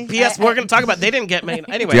 Excuse me? P.S. We're going to talk about. They didn't get made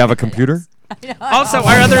anyway. Do you have a computer? Also,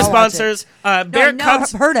 our other I'll watch it. sponsors, No, Bear no,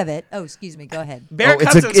 Cubs. I've heard of it. Oh, excuse me. Go ahead. Bear it's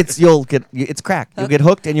Cubs. and- you'll get it's crack. You'll get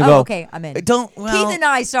hooked and you Oh, go. okay, I'm in. Don't. Well, Keith and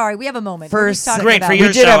I, sorry, we have a moment. We're just First- talking Great about for it. your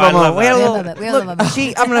we did show, have I a love moment. We that. had a We have a little- moment. We have a look, moment.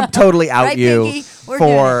 see, I'm gonna totally out Right, you Pinky? We're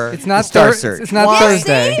for doing It's not Star Thur- Search. It's not Yes,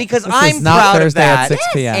 Thursday. see? because This I'm is not proud Thursday of at that. 6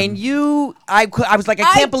 p.m. And you, I was like, I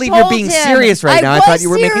I can't believe you're told being him. serious right now. I was thought you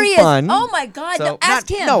were making serious. fun. Oh my God! So, no, ask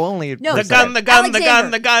not- him. no, only no. The gun, the gun, the gun,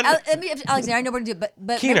 Alexander. the gun. Alexander, I know what to do,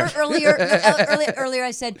 but Keener. remember earlier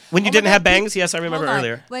I said When you oh my didn't God, have Keith- bangs? Yes, I remember hold on.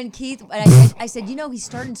 earlier. When Keith, I said, you know, he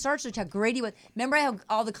started in Star Search, how great he was. Remember I had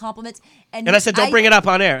all the compliments, And I said, don't bring it up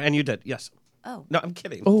on air, and you did. Yes. Oh, No, I'm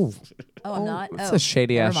kidding. Oh, I'm not. it's Oh, a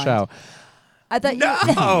shady ass never mind. show. I thought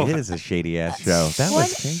No. It is a shady ass show. That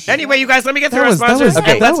was crazy. Anyway, you guys, let me get through That our was- that sponsors. was- and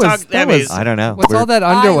okay, let's that talk was- that was- Emmys. I don't know. What's all that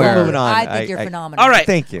underwear? Moving on. I think you're phenomenal. All right.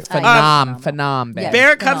 Thank you. Phenom, babe. Yeah.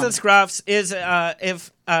 Bear Cubs Phenomenal. and Scruffs is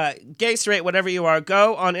if gay, straight, whatever you are,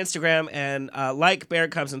 go on Instagram and like Bear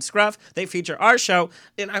Cubs and Scruff. They feature our show.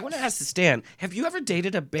 And I want to ask Stan, have you ever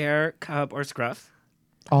dated a bear, cub, or scruff?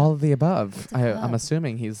 All of the above. I'm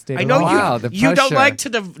assuming he's dated I know all of Wow, them. the you don't pressure. like to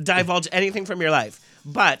divulge anything from your life,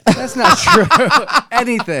 but That's not true.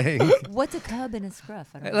 Anything. What's a cub and a scruff?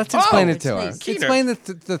 I don't know. Let's explain Oh, it to please. us. Keener. Explain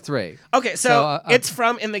the three. okay. So So, it's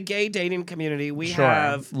from in the gay dating community. We Sure.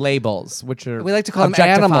 have Labels, which are We like to call them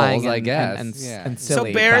objectifying animals, I and- guess. and Yeah. and so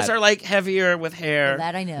silly. bears but- are like heavier with hair.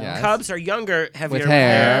 That I know. Yeah. Cubs are younger, heavier with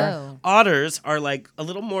hair. Oh. Otters are like a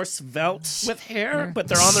little more svelte with hair, but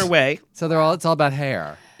they're on their way. So it's all about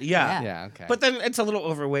hair. Yeah. Yeah, okay. But then it's a little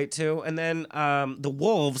overweight too. And then the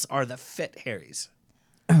wolves are the fit Harrys.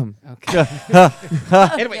 Okay.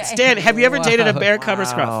 Anyway, Stan, have you ever dated a bear, cub, or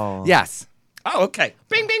scruff? Yes. Oh, okay.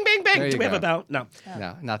 Bing, bing, bing, bing. There Do you we have go. a bell? No.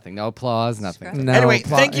 No, nothing. No applause, nothing. No, Anyway,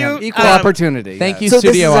 thank you. Equal Um, opportunity. Thank yes. you, So this is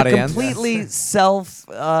studio a audience. completely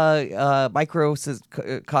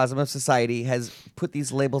microcosm of society has put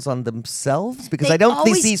these labels on themselves because They I don't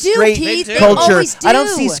always see do, straight Keith. They culture. always I don't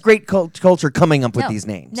do. see straight culture coming up with No, these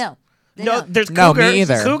names. No. They No, don't. there's No, Cougar. me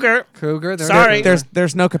either. Cougar. Cougar. Sorry.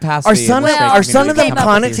 There's no capacity. Are in some the of straight are some of community them to come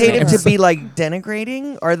up with these connotative names. to be like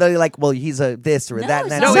denigrating? Or are they like, well, he's a this or No, that?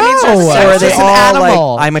 it's And not. that's No, it? it's just- Or are it's they just an all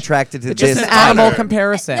animal. like, I'm attracted to It's just this? an animal honor.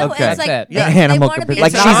 comparison. No, Okay. it's like That's it. they- Yeah, they animal wanna be comparison. a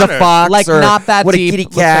Like It's she's honor. a fox, Like, or not that what deep, a kitty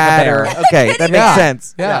looks like a cat, bear. or okay, that Yeah. makes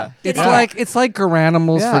sense. Yeah. It's like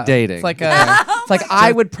garanimals for dating. It's like it's like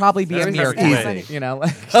I would probably be a Very meerkat. easy. You know,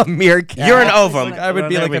 like A meerkat. You're an ovum. I would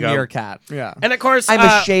be There like we a go. meerkat. Yeah. And of course, I'm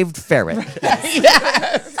a shaved ferret.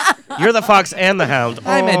 you're the fox and the hound.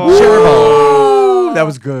 I'm a gerbil. That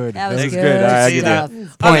was good. That was That was good. good. I See get that?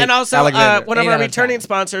 it. And also, Alexander. one of 8 our out of returning 10.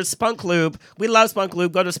 sponsors, Spunk Lube. We love Spunk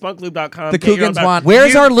Lube. Go to spunklube.com. The Get your own Cougans bag. want.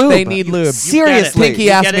 Where's our lube? They need lube. Seriously. Pinky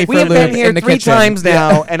You asked get me it? for We have lube been here in the 3 kitchen. times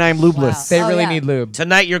now, and I'm lubeless. They Oh, really yeah. need lube.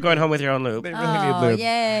 Tonight, you're going home with your own lube. They really need Oh, lube.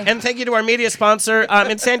 yay. And thank you to our media sponsor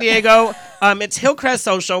in San Diego. It's Hillcrest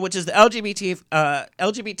Social, which is the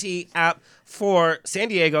LGBT app for San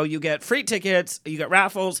Diego. You get free tickets, you get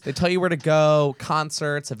raffles. They tell you where to go,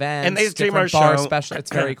 concerts, events, And they stream our different bar show. special.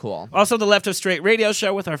 It's very cool. Also, the Left of Straight radio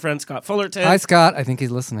show with our friend Scott Fullerton. Hi, Scott. I think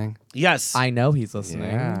he's listening. Yes. I know he's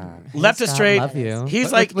listening. Yeah. Left of Scott, Straight. love you.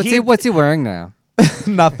 He's like What's he wearing now?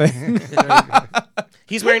 Nothing.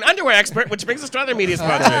 he's wearing underwear expert, which brings us to other media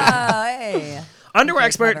sponsors. Oh, hey. underwear Okay,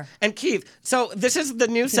 expert, clever. and Keith. So this is the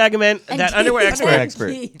new segment And that Keith- underwear and expert.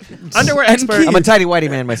 Keith. Underwear expert. I'm a tidy whitey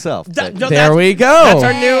man myself. Th- but- no, There that's- we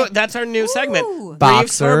go. That's our new segment. Ooh.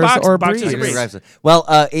 Briefs or Boxers or boxers briefs?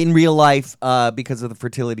 Well, in real life, because of the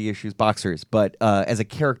fertility issues, boxers. But as a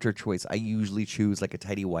character choice, I usually choose like a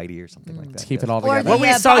tidy whitey or something like that. To keep it all Or together. the, Well,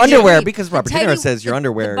 we saw you- Underwear, the because Robert De Niro tighty- says your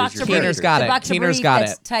underwear the is boxer your brief. Keener's got The it. boxer Keener's brief got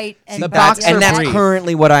that's it. tight and The that's- boxer And that's brief.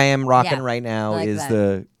 currently what I am rocking Yeah, right now like is that.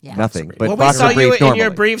 the Yeah. nothing. But Well, we boxer saw you brief in your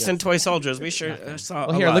normally. briefs and toy soldiers. We sure saw.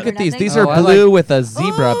 Well, a here, lot. look at these. Nothing? These Oh, are I blue like- with a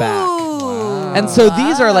zebra back. Ooh. And so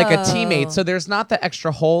these are like a Oh. teammate. So there's not the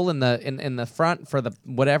extra hole in the front for the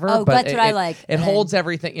whatever. Oh, but that's what I like. It And holds then-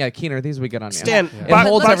 everything. Yeah, Keener, these we get on you. Stan, It bo-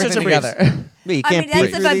 holds boxers everything or briefs? together. Wait, you I can't mean, that's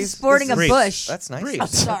breathe if through I'm these? sporting a Briefs. bush. That's nice. Briefs. I'm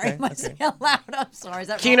sorry, am I saying out loud? I'm sorry. Is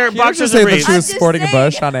that Keener, wrong? boxers Say or that briefs? she was I'm just sporting a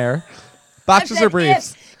bush saying. on air. I Boxers said or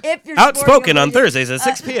briefs? If you're Outspoken sporting a on brief- Thursdays at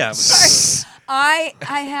 6 p.m. Sorry.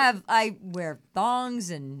 I wear thongs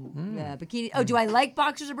and bikini. Oh, do I like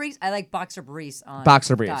boxers or briefs? I like boxer briefs on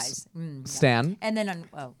Boxer briefs. guys. Yeah. Stan? And then on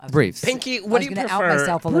I was Briefs. Pinky, I what was do you gonna out prefer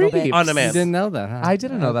myself a little bit. Briefs. on a You man? didn't know that, huh? I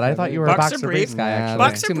didn't know that. I thought you were a Boxer boxer brief? briefs guy, Yeah, actually.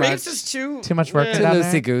 Boxer Too briefs much. is too Too much work yeah. to Too down there?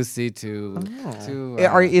 loosey-goosey, too Is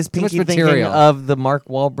too much Pinky thinking material. of the Mark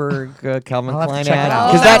Wahlberg Calvin I'll have to Klein check ad? it out.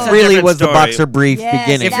 Because Oh, that that's a really different was the story. boxer brief Yes,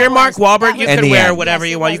 beginning. If that you're Mark was- Wahlberg, that you was could the wear end. whatever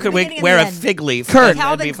Yes, you it want. was You could the beginning and wear the a end. fig leaf. Kurt. That'd be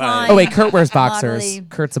Calvin fine. Klein. Oh wait, Kurt wears boxers. Motley.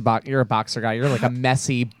 Kurt's you're a boxer guy. You're like a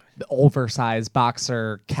messy, oversized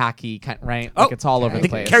boxer khaki kind, right? Oh, Like it's all over the The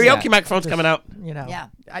place. karaoke Yeah. microphone's coming out. You know.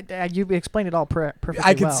 Yeah. You explained it all perfectly.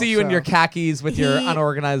 I could well, see you in so- your khakis with your He-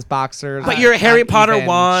 unorganized boxers. But your Harry Potter uneven.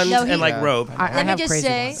 wand No, he- and like Yeah. robe. I Let me have just crazy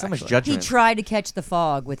say, ones, So much actually. he judgment. tried to catch the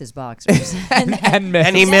fog with his boxers. and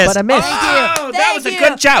And he missed. But I missed. Oh, that Thank was a you.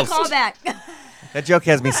 good joust. Call back. That joke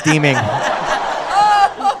has me steaming.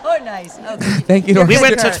 Oh, nice. Okay. Thank you to We our,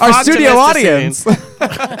 went to our Fox to studio miss the audience.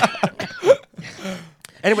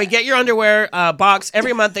 Anyway, get your underwear box.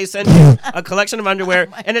 Every month they send you a collection of underwear,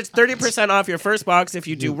 and it's 30% off your first box if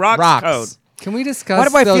you do Rocks code. Can we discuss Why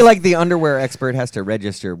do I those- feel like the underwear expert has to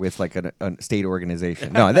register with like a state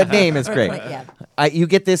organization? No, that name is great. Yeah. You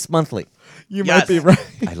get this monthly. You Yes. might be right.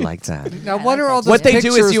 I like that. Now, what are all those What they do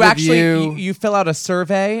is pictures you with actually you? you fill out a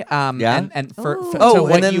survey, Yeah? and for Oh, so and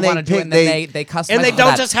what then you they want to do, pick- and then they- they customize. And they for don't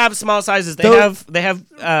that. just have small sizes. They Those- have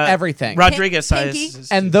everything. Rodriguez Pinky?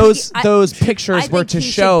 sizes. And those I- those I pictures were think to he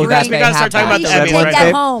should show bring- that We they gotta start have talking about that. the You should Emmys, take right, that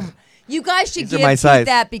babe? home. You guys should These are give my Keith size.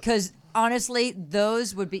 that because honestly,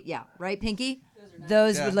 those would be right, Pinky.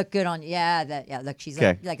 Those would look good on you. Yeah, look, she's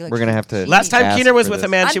Okay, like we're gonna have to- Last time Ask Keener was for with a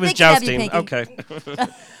this. man, I'm she was thinking of you, jousting. Pinky. Okay.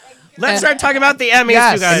 Let's start talking about the Emmys,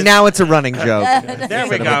 Yes, you guys. And now it's a running joke. There we Instead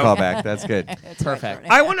of a go. callback. That's good. Perfect.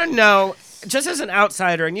 I want to know, just as an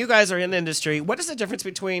outsider, and you guys are in the industry, what is the difference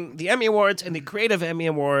between the Emmy Awards and the Creative Emmy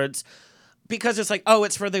Awards? Because it's like, oh,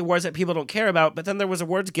 it's for the awards that people don't care about. But then there was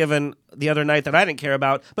awards given the other night that I didn't care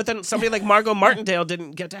about. But then somebody like Margot Martindale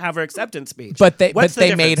didn't get to have her acceptance speech. But they What's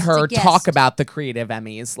the made difference? her It's a talk guest. about the creative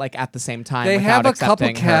Emmys like at the same time. They have without a couple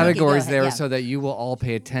accepting her. categories Okay, go there ahead, yeah. so that you will all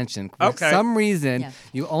pay attention. Okay. For some reason, Yeah.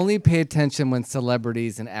 you only pay attention when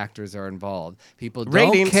celebrities and actors are involved. People don't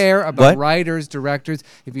Ratings. care about What? writers, directors.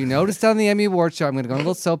 If you noticed on the Emmy Awards show, I'm going to go on a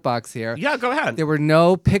little soapbox here. Yeah, go ahead. There were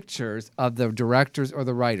no pictures of the directors or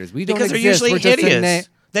the writers. We don't Because they're exist. usually We're just a hideous.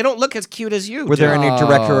 na- They don't look as cute as you. Were there do. any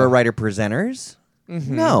director or writer presenters?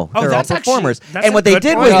 No, Oh, they're all that's actually- performers. that's And a what they good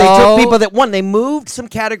did point. was they took No. people that won. They moved some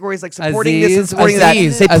categories like supporting this and Aziz, supporting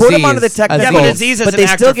Aziz, that. They put them onto the Aziz. technical. Yeah, but Aziz is but an they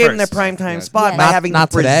actor still gave them their first. primetime Yeah. spot Yeah. by Not- having not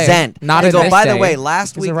to today. present. Not and in go, this by the day. way,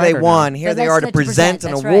 last He's week a they writer won. now. Here Yeah, they that's are to good to present. present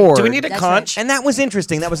an That's right. award. Do we need a That's conch? And that was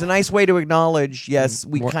interesting. That was a nice way to acknowledge. Yes,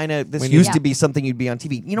 we More- kind of. This we used need- to be something you'd be on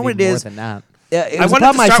TV. You know what it Need more is? than that. It I was a wanted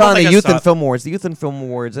problem to I start saw with in like the a Youth and soft- Film Awards. The Youth and Film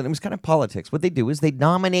Awards, and it was kind of politics. What they do is they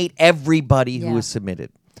nominate everybody who Yeah. was submitted.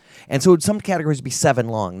 And so some categories would be 7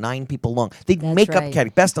 long, 9 people long. They'd That's make up right.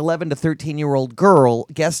 categories. Best 11 to 13-year-old girl,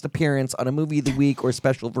 guest appearance on a movie of the week or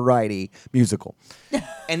special variety musical.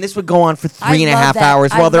 And this would go on for I 3.5 love that.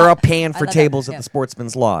 hours I while they're love- up paying I for love that. tables Yeah. at the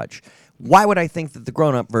Sportsman's Lodge. Why would I think that the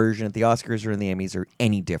grown-up version at the Oscars or in the Emmys are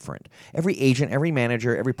any different? Every agent, every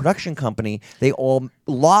manager, every production company, they all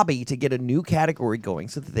lobby to get a new category going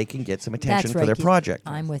so that they can get some attention That's for right, their Keith. project.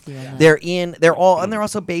 I'm with you on that. They're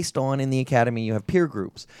also based on, in the Academy, you have peer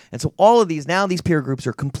groups. And so all of these peer groups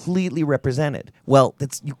are completely represented. Well,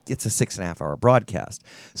 it's a 6.5-hour broadcast.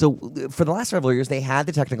 So for the last several years, they had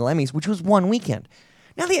the Technical Emmys, which was one weekend.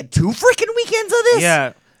 Now they had 2 freaking weekends of this?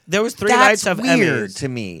 Yeah. There was 3 That's nights of weird Emmys. to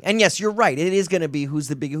me. And yes, you're right. It is going to be who's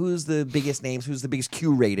the biggest names, who's the biggest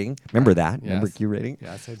Q rating. Remember that? Yes. Remember Q rating?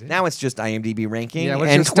 Yes, I do. Now it's just IMDb ranking Yeah, what's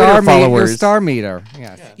and your Twitter star, your followers. star meter?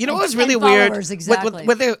 Yes. You know what was And really weird? followers, exactly.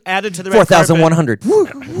 What they added to the red carpet. 4,100. Woo,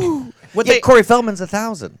 woo. Corey Feldman's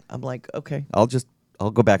 1,000. I'm like, okay, I'll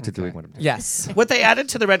go back to doing what I'm doing. Yes. What they added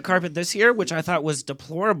to the red carpet this year, which I thought was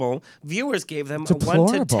deplorable, viewers gave them a 1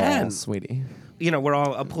 to 10. Sweetie. We're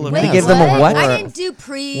all a pool of Wait, They gave them a what? I didn't do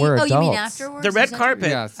pre. We're Oh, you mean adults. afterwards? The red Is that- carpet.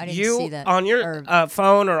 Yes. I didn't You see that. on your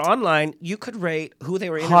phone or online, you could rate who they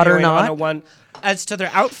were Hot or interviewing on not? a one as to their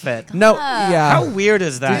outfit. No. Yeah. How weird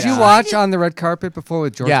is that? Did you watch on the red carpet before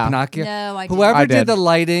with George Yeah. Pinocchio? No, I didn't. Whoever I did did. the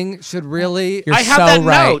lighting should really. You're I have so that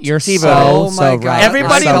right. note. You're Steve-O. so Oh my God. right.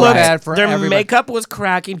 Everybody so looked. bad for Their everybody. makeup was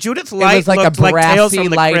cracking. Judith It Light was like a looked like Tales brassy from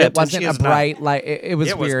the light. Crypt, It wasn't and she a is not. bright light. It was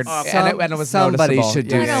It was weird. awful. And it was Somebody noticeable. should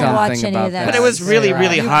do I don't something watch any about of that. But it was really,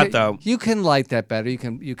 really You hot, can- though. You can light that better. You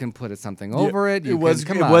can put something over it. You It was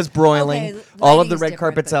can, it come on. was broiling. Okay, All of lighting the is red different,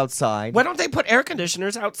 carpets but- outside. Why don't they put air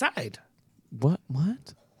conditioners outside? What?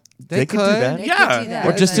 They could do that. They Yeah. could do that.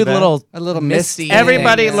 Or just do do the that. a little misty.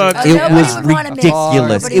 Everybody thing. looked- It Nobody was would wanna miss.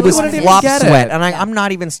 ridiculous. Nobody It was would wanna flop get it. sweat, and I'm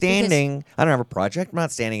not even standing. I don't have a project. I'm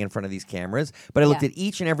not standing in front of these cameras. But I looked Yeah. at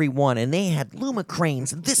each and every one, and they had Luma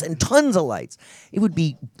cranes and this and tons of lights. It would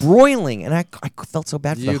be broiling, and I felt so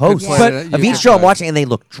bad for You the could host. put But it- you of each could show I'm put it. watching, and they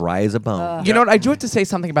look dry as a bone. You know what? I do have to say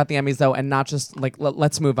something about the Emmys though, and not just like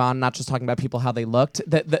let's move on. Not just talking about people how they looked.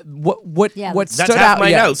 What Yeah, what let's- That's stood half out? my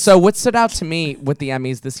Yeah. notes. So what stood out to me with the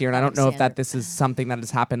Emmys this year, and I don't know if Alexander. this is something that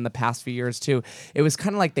has happened the past few years too. It was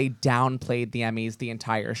kind of like they downplayed the Emmys the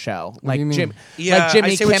entire show. Like you mean? Yeah, like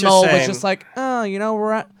Jimmy I see what you're Kimmel was saying. just like, oh,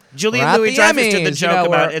 we're at. Julie we're at the Louis-Dreyfus did the Emmys, joke about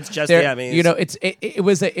we're- it's just the there- Emmys.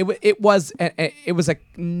 It was a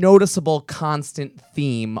noticeable constant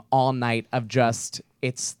theme all night of just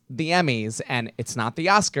it's the Emmys and it's not the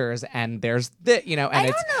Oscars and there's and I it's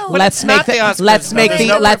don't know. But let's it's make not the Oscars, let's though. make There's the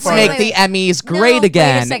no let's performance. make the Emmys No, great wait a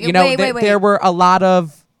again. second. There Wait. were a lot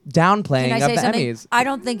of downplaying Can I of say the something? Emmys. I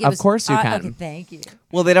don't think it Of was. course you can. Okay, thank you.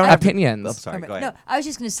 Well, they don't have Opinions. To, sorry, go ahead. No, I was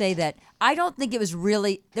just going to say that I don't think it was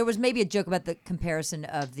really. There was maybe a joke about the comparison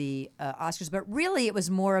of the Oscars, but really it was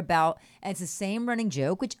more about. And it's the same running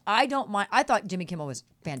joke, which I don't mind. I thought Jimmy Kimmel was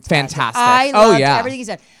fantastic. Fantastic. I Oh, loved yeah. everything he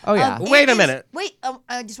said. Oh, yeah. Wait a minute. Wait,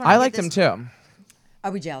 I just want. I liked him too. Are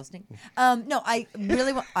we jousting? No, I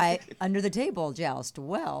really want. I under the table joust.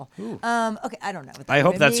 Well, okay, I don't know. What that I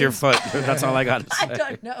hope even that's your means. foot. That's all I got to I say.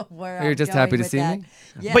 don't know where. You're I'm just going happy to with see that. me?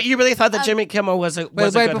 Yeah. But you really thought that Jimmy Kimmel was a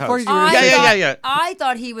wait, good before host? you were- Yeah. I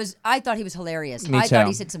thought he was. I thought he was hilarious. Me I thought too.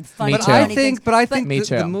 he said some funny. Me But too. I funny things. think Me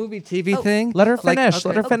too. the movie TV Oh. thing. Let her like, finish. okay.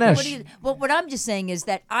 Let her Okay, finish. what I'm just saying is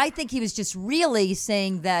that I think he was just really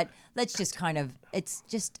saying that let's just kind of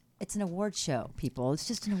it's an award show, people. It's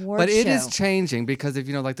just an award show. But it is changing because if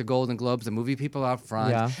like the Golden Globes, the movie people out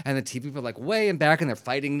front, Yeah. and the TV people are like way in back, and they're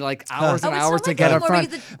fighting like hours and Oh, it's hours not to like get that up anymore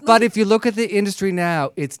front. because the But movie- if you look at the industry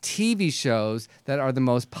now, it's TV shows that are the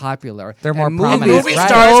most popular. They're more And prominent, Movie right?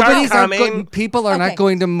 stars aren't Nobody's coming. people are Okay. not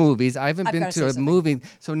going to movies. I haven't I've been gotta to say a something. movie.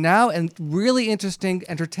 So now, and really interesting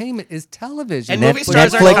entertainment is television. And movie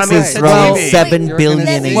stars are coming Netflix to is throwing TV. $7 You're billion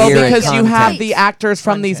gonna a see- Well, year in because you have content. the actors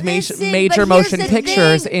from these Listen, major but here's motion the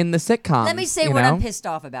pictures thing. in the sitcoms. Let me say you what know? I'm pissed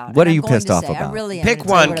off about. What and are you I'm going pissed to off say. I about? really am. Pick I'm gonna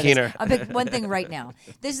tell you one, what it is. Keener. I'll pick one thing right now.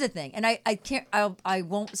 This is the thing, and I can't. I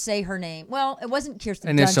won't say her name. Well, it wasn't Kirsten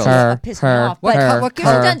Initials. Dunst. Her, That pissed me her, off. What But co- what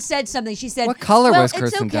Kirsten color- Dunst said something. She said, What color well, was it's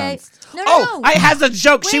Kirsten okay. Dunst? No, Oh, no. I has a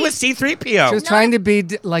joke. She Wait. was C-3PO. She was trying to be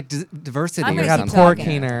diversity I'm or gonna something. keep Poor talking.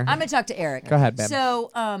 Keener. I'm going to talk to Eric. Go ahead, babe.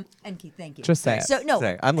 So, and Keith, thank you. Just say it. So, no,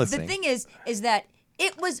 Say it. I'm listening. The thing is that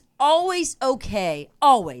it was always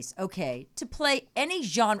okay to play any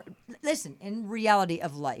genre. Listen, in reality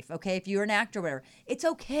of life, okay, if you're an actor or whatever, it's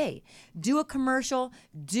okay. Do a commercial,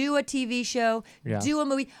 do a TV show, Yeah. do a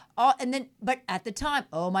movie, but at the time,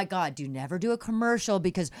 oh my God, never do a commercial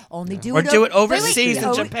because only do Or it do it wait, overseas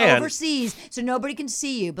in Japan. Overseas, so nobody can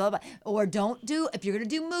see you, blah, blah, blah. Or don't do, if you're going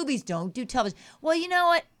to do movies, don't do television. Well, you know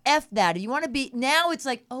what? F that. If you want to be, now it's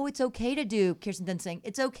like, oh, it's okay to do, Kirsten Dunst saying,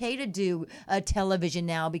 it's okay to do television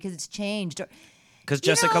now because it's changed. Because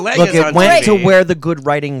You Jessica know- Lange Look, is it on went TV. to where the good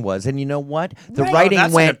writing was, and you know what? The Right. writing Oh,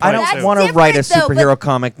 that's a went. good I point, don't too. want to That's write a different, though, superhero but-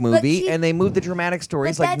 comic movie, Keith- and they moved the dramatic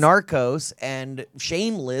stories but like that's- Narcos and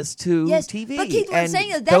Shameless to Yes, TV. but Keith, what I'm and saying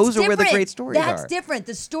is that's those are different. where the great stories That's are. different.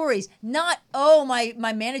 The stories, not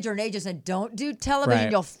my manager and agent said don't do television,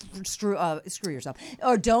 Right. you'll screw yourself,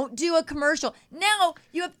 or don't do a commercial. Now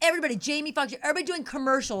you have everybody, Jamie Foxx, everybody doing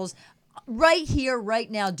commercials. right here, right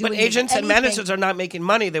now, doing But agents and anything. managers are not making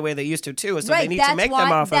money the way they used to, so Right, they need that's to make why,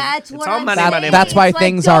 them off that's of. what It's all I'm money, saying. money, That's money. why It's like,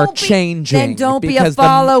 things are don't be- changing. Then don't be a because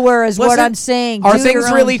follower, is what Wasn't- I'm saying. Are Do things your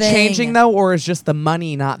own really thing. changing though, or is just the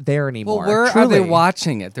money not there anymore? Well, where are Truly. they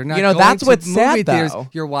watching it? They're not. You know, going that's to what's movie sad, theaters. though.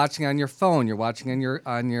 You're watching on your phone. You're watching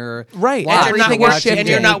on your Right. watch. And you're not Everything is watching, shifting. and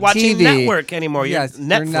you're not watching TV. network anymore. Yes, you're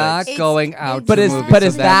you're Netflix. not It's- going out. it's- But to is movies, but so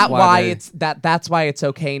is that's that why they- it's that's why it's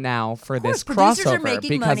okay now for this producers are crossover making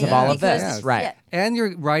because money of all of because- this, Yes. right? yeah. And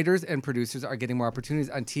your writers and producers are getting more opportunities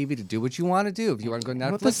on TV to do what you want to do. If you want to go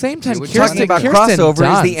Netflix, at the same do time, what you Talking wanna about do. Kirsten crossover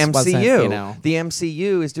is the Dunst wasn't, MCU. you know. The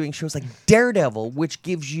MCU is doing shows like Daredevil, which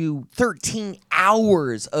gives you 13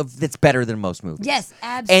 hours of that's better than most movies. Yes,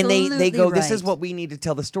 And absolutely. they go, this is right. what we need to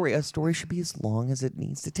tell the story. A story should be as long as it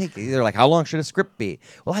needs to take. They're like, how long should a script be?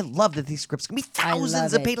 Well, I love that these scripts can be I love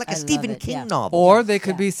thousands of it. pages, like I a love Stephen it, King yeah. novel. Or they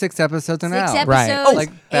could be 6 episodes an 6 hour. episodes. Right. Oh, Like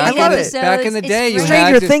 8 back I love it. episodes. Back in the It's day, you great. had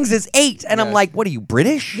Stranger to- Things is 8, and I'm Yes. like, what are you,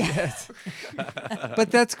 British? But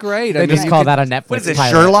that's great. They I mean, just you call could- that a Netflix What is it,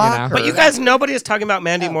 pilot, Sherlock? You know? But you guys, nobody is talking about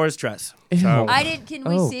Mandy Moore's dress. So. I didn't. Can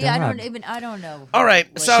we Oh, see? God. I don't know. All right,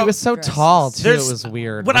 what so- She was so dress tall is. too. There's- It was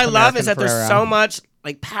weird. What with I love is that American there's Ferrera. so much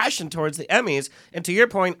like passion towards the Emmys, and to your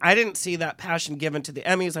point, I didn't see that passion given to the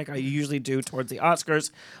Emmys like I usually do towards the Oscars.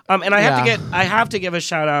 And I have to give a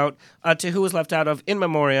shout out to who was left out of In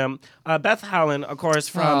Memoriam, Beth Howland, of course,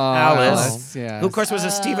 from Alice, Alice, yes. who of course was a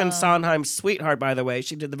Stephen Sondheim sweetheart, by the way.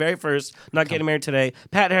 She did the very first Not Getting Married Today,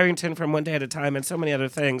 Pat Harrington from One Day at a Time, and so many other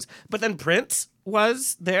things. But then Prince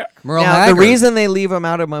was there. Merle Now, the Haggard. reason they leave them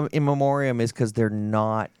out of In Memoriam is because they're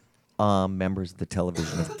not members of the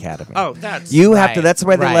Television Academy. Oh, that's You have to. Right, That's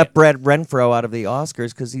why they right. left Brett Renfro out of the Oscars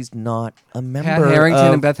because he's not a member. Pat Harrington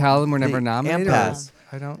of and Beth Howland were never the nominated. Empaths.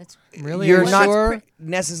 I don't That's- really. You're are you not sure?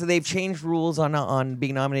 necessarily. They've changed rules on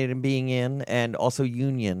being nominated and being in, and also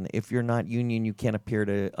union. If you're not union, you can't appear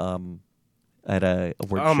to at a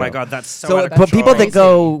award show. Oh my God, that's so. So, out of but people that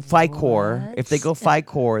control. go FICOR, What? if they go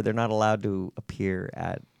FICOR, they're not allowed to appear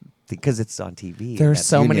at because it's on TV. There's That's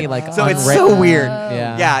so many union. like So it's unwritten- so weird.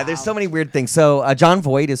 Yeah. Yeah, there's so many weird things. So John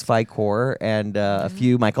Voight is FICOR, and a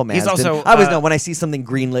few Michael Madsen. He's also, I always know when I see something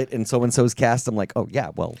greenlit and so and so's cast, I'm like, oh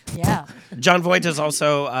yeah, well. Yeah. John Voight is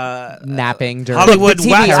also napping during Hollywood The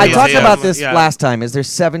TV Wax I talked Museum, about this yeah. last time. Is there's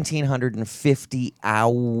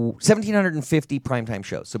 1,750 primetime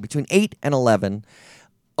shows. So between 8 and 11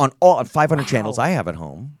 on 500 channels I have at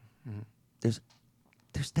home.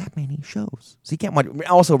 There's that many shows. So you can't watch.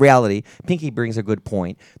 Also, reality. Pinky brings a good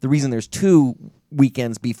point. The reason there's 2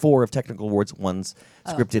 weekends before of technical awards, one's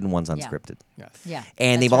scripted and one's unscripted. Yeah.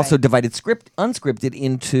 And they've that's also right. divided unscripted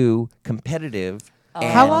into competitive. and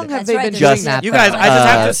How long have That's they right, been there's doing just- that? You guys, though? I just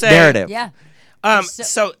have to say, narrative. Yeah.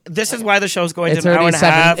 So this is why the show's going It's to an hour already and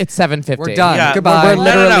a half. It's 7:50. We're done. Yeah. Goodbye. We're No,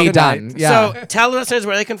 no, no. literally Good done. night. Yeah. So tell listeners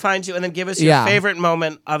where they can find you, and then give us your Yeah. favorite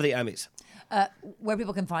moment of the Emmys. Where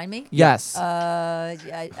people can find me? Yes. At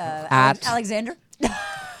Alexander.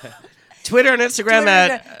 Twitter and Instagram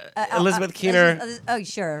Twitter, at Elizabeth Keener. Oh,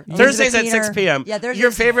 sure. Thursdays Elizabeth at 6 Keener. p.m. Yeah, Thursdays.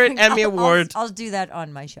 Your favorite Emmy Award I'll do that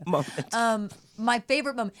on my show. moment. My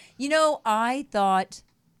favorite moment. You know, I thought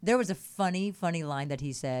there was a funny line that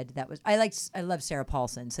he said that was I love Sarah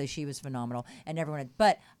Paulson, so she was phenomenal, and everyone.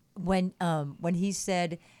 But when he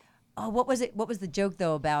said. Oh, what was it? What was the joke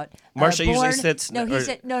though about Marsha usually born, sits- No, he or-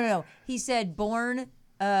 said no. He said born.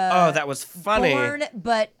 Oh, that was funny. Born,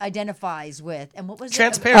 but identifies with, and what was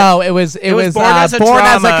Transparent. Oh, it was was born, Born as a born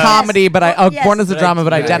as a Drama. comedy, but Yes. born as a drama,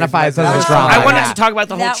 but Right. identifies That as was a drama. I wanted Yeah. to talk about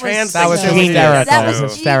the whole That was trans so That was thing. genius. hysterical. That was It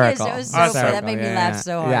genius. hysterical. It was so Awesome. that made me laugh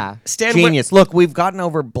so hard. Yeah. Stan, Genius. Look, we've gotten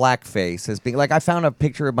over blackface as being like I found a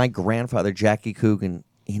picture of my grandfather Jackie Coogan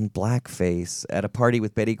in blackface at a party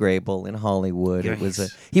with Betty Grable in Hollywood. It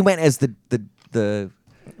was he went as the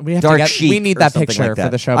We have dark to get. sheep. We need or that something picture like that. for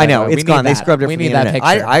the show. I by the know way. it's We need gone. They that. scrubbed it We from the need that internet.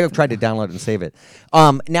 picture. I have tried to download and save it.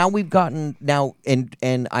 Now we've gotten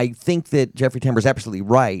and I think that Jeffrey Tambor's absolutely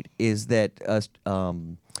right. Is that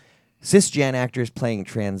cisgen actors playing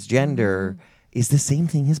transgender is the same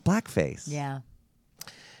thing as blackface. Yeah.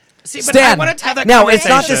 See, but I Stan. wanted to have that Now, it's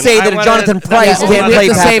not to conversation. say I that a wanted- Jonathan Price Yeah, can't we have play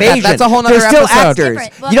to Pat save that. Asian. That's a whole nother They're still episode. actors.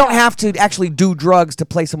 Different. Well, You don't no. have to actually do drugs to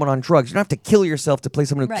play someone on drugs. You don't have to kill yourself to play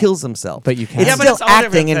someone who Right. kills himself. But you can. It's Yeah, but still it's all different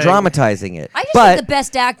acting and things. dramatizing it. I just but think the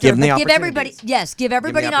best actor, give them the but give everybody, opportunities. yes, give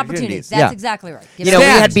everybody an opportunity. opportunities. That's Yeah. exactly right. Give You know, we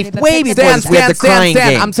everybody had an opportunity, way but pick before the this, best we had the actor. crying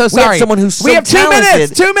game. I'm so We had sorry. someone who's we so have 2 talented.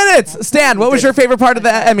 minutes. 2 minutes. Stan, what was your favorite part of the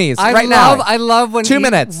Emmys? I right love, now. I love when 2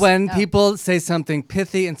 minutes. when people say something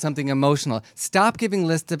pithy and something emotional. Stop giving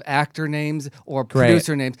lists of actor names or Great.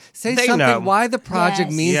 producer names. Say They something know. why the project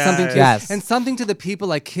Yes. means something to Yes. you and something to the people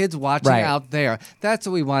like kids watching Right. out there. That's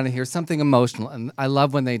what we want to hear, something emotional. And I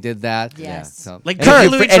love when they did that. Yes. So Like And if Julie you,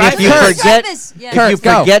 Louis and if you Dreyfus. forget, Dreyfus, yeah. if you Kurt,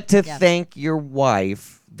 go. forget to Yeah. thank your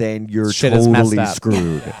wife, then you're Shit is messed totally up.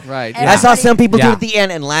 screwed. right. And I saw some people do Yeah. it at the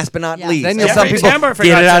end, and last but not Yeah. least, Then and you're some Jeffrey people Tambor get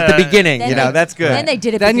forgot it out at the to- beginning. Then You know, they- that's good. Then they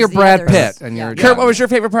did it. Then because you're the Brad others- Pitt, and you're- Yeah. Kurt, what was your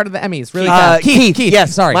favorite part of the Emmys? Really Uh, fast. Keith,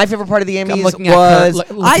 yes. Sorry. My favorite part of the Emmys looking at was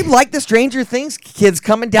Kurt. I like the Stranger Things kids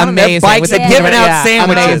coming down on their Amazing. bikes With and the giving out yeah,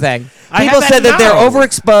 sandwiches. amazing. I People have said that they're now.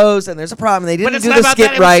 overexposed and there's a problem. They didn't it's do not the about skit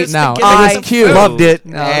that, it was right. just No, the it was giving cute. food. Loved it.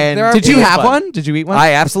 No, and there are Did you it was have fun. one? Did you eat one?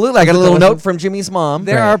 I absolutely. I got a Was it little delicious? note from Jimmy's mom.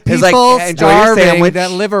 There are It's people like, enjoy your starving sandwich.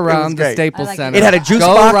 that live It was around the great. Staples I like Center. It had a juice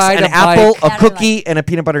Go box, ride an a apple, bike. a cookie, and a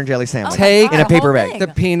peanut butter and jelly sandwich. Take in a the paper whole bag. thing. the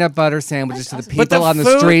peanut butter sandwiches to the But the people on the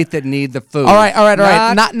food- street that need the food. All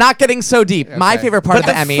right. Not getting so deep. My Okay. favorite part But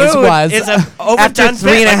of the the Emmys food was is a overdone After bit,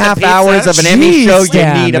 3.5 like the hours pizza. of an Emmy show, you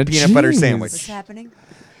Jeez, need a peanut butter jeez. sandwich. What's happening?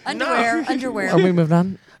 Underwear. Are we moved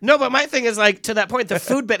on? No, but my thing is like to that point, the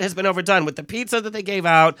food bit has been overdone with the pizza that they gave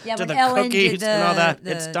out Yeah, to when the Ellen cookies did and all that.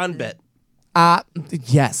 the- It's done bit.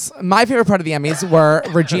 Yes. My favorite part of the Emmys were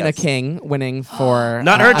Regina King winning for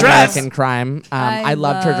Not her dress. American Crime. I I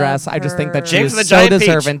loved her dress. love I just think that her. she James was the so Giant Peach.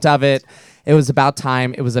 deserving of it. It was about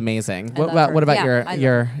time. It was amazing. I love her. What about Yeah, I love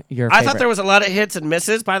your I favorite? thought there was a lot of hits and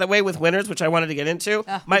misses, by the way, with winners, which I wanted to get into.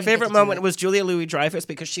 we My didn't favorite get to moment it. was Julia Louis Dreyfus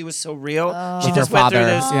because she was so real. She With just her went through father.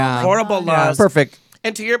 this Yeah. horrible loss. Perfect.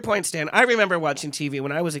 And to your point, Stan, I remember watching TV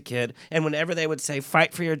when I was a kid, and whenever they would say,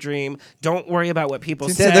 fight for your dream, don't worry about what people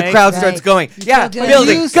say. The crowd starts Right. going, yeah, feel good.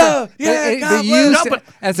 building, Used go, to- yeah, they- God they bless. used No, to- but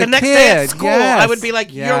as the a next day at kid, school, I yes, would be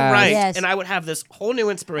like, you're yes. right. Yes. And I would have this whole new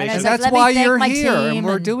inspiration. And I And was like, that's let me why thank you're my here and team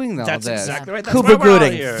we're and- doing all That's this. exactly right. That's Cuba why we're all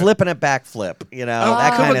Gooding, here. flipping a backflip, you know,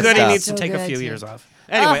 that Cuba kind of Gooding stuff. needs to So take a good, few too. years off.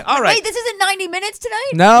 Anyway, all right. Wait, this isn't 90 minutes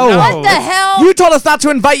tonight? No. What the hell? You told us not to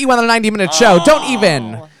invite you on a 90-minute show. Don't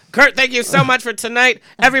even. Kurt, thank you so much for tonight.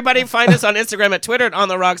 Everybody find us on Instagram at Twitter at On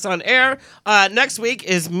The Rocks On Air. Next week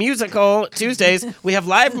is Musical Tuesdays. We have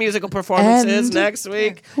live musical performances And next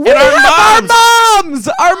week. We And have our moms. our moms.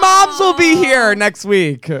 Our moms will be here next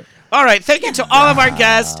week. All right, thank you to all of our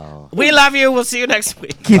guests. We love you. We'll see you next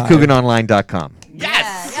week. KeithCooganOnline.com.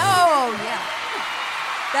 Yes. Yeah. Oh, yeah.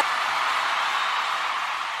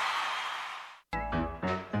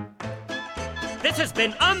 This has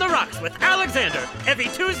been On the Rocks with Alexander, every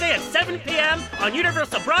Tuesday at 7 p.m. on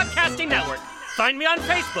Universal Broadcasting Network. Find me on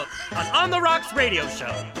Facebook on The Rocks Radio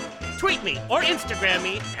Show. Tweet me or Instagram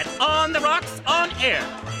me at On The Rocks On Air.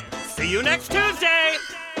 See you next Tuesday!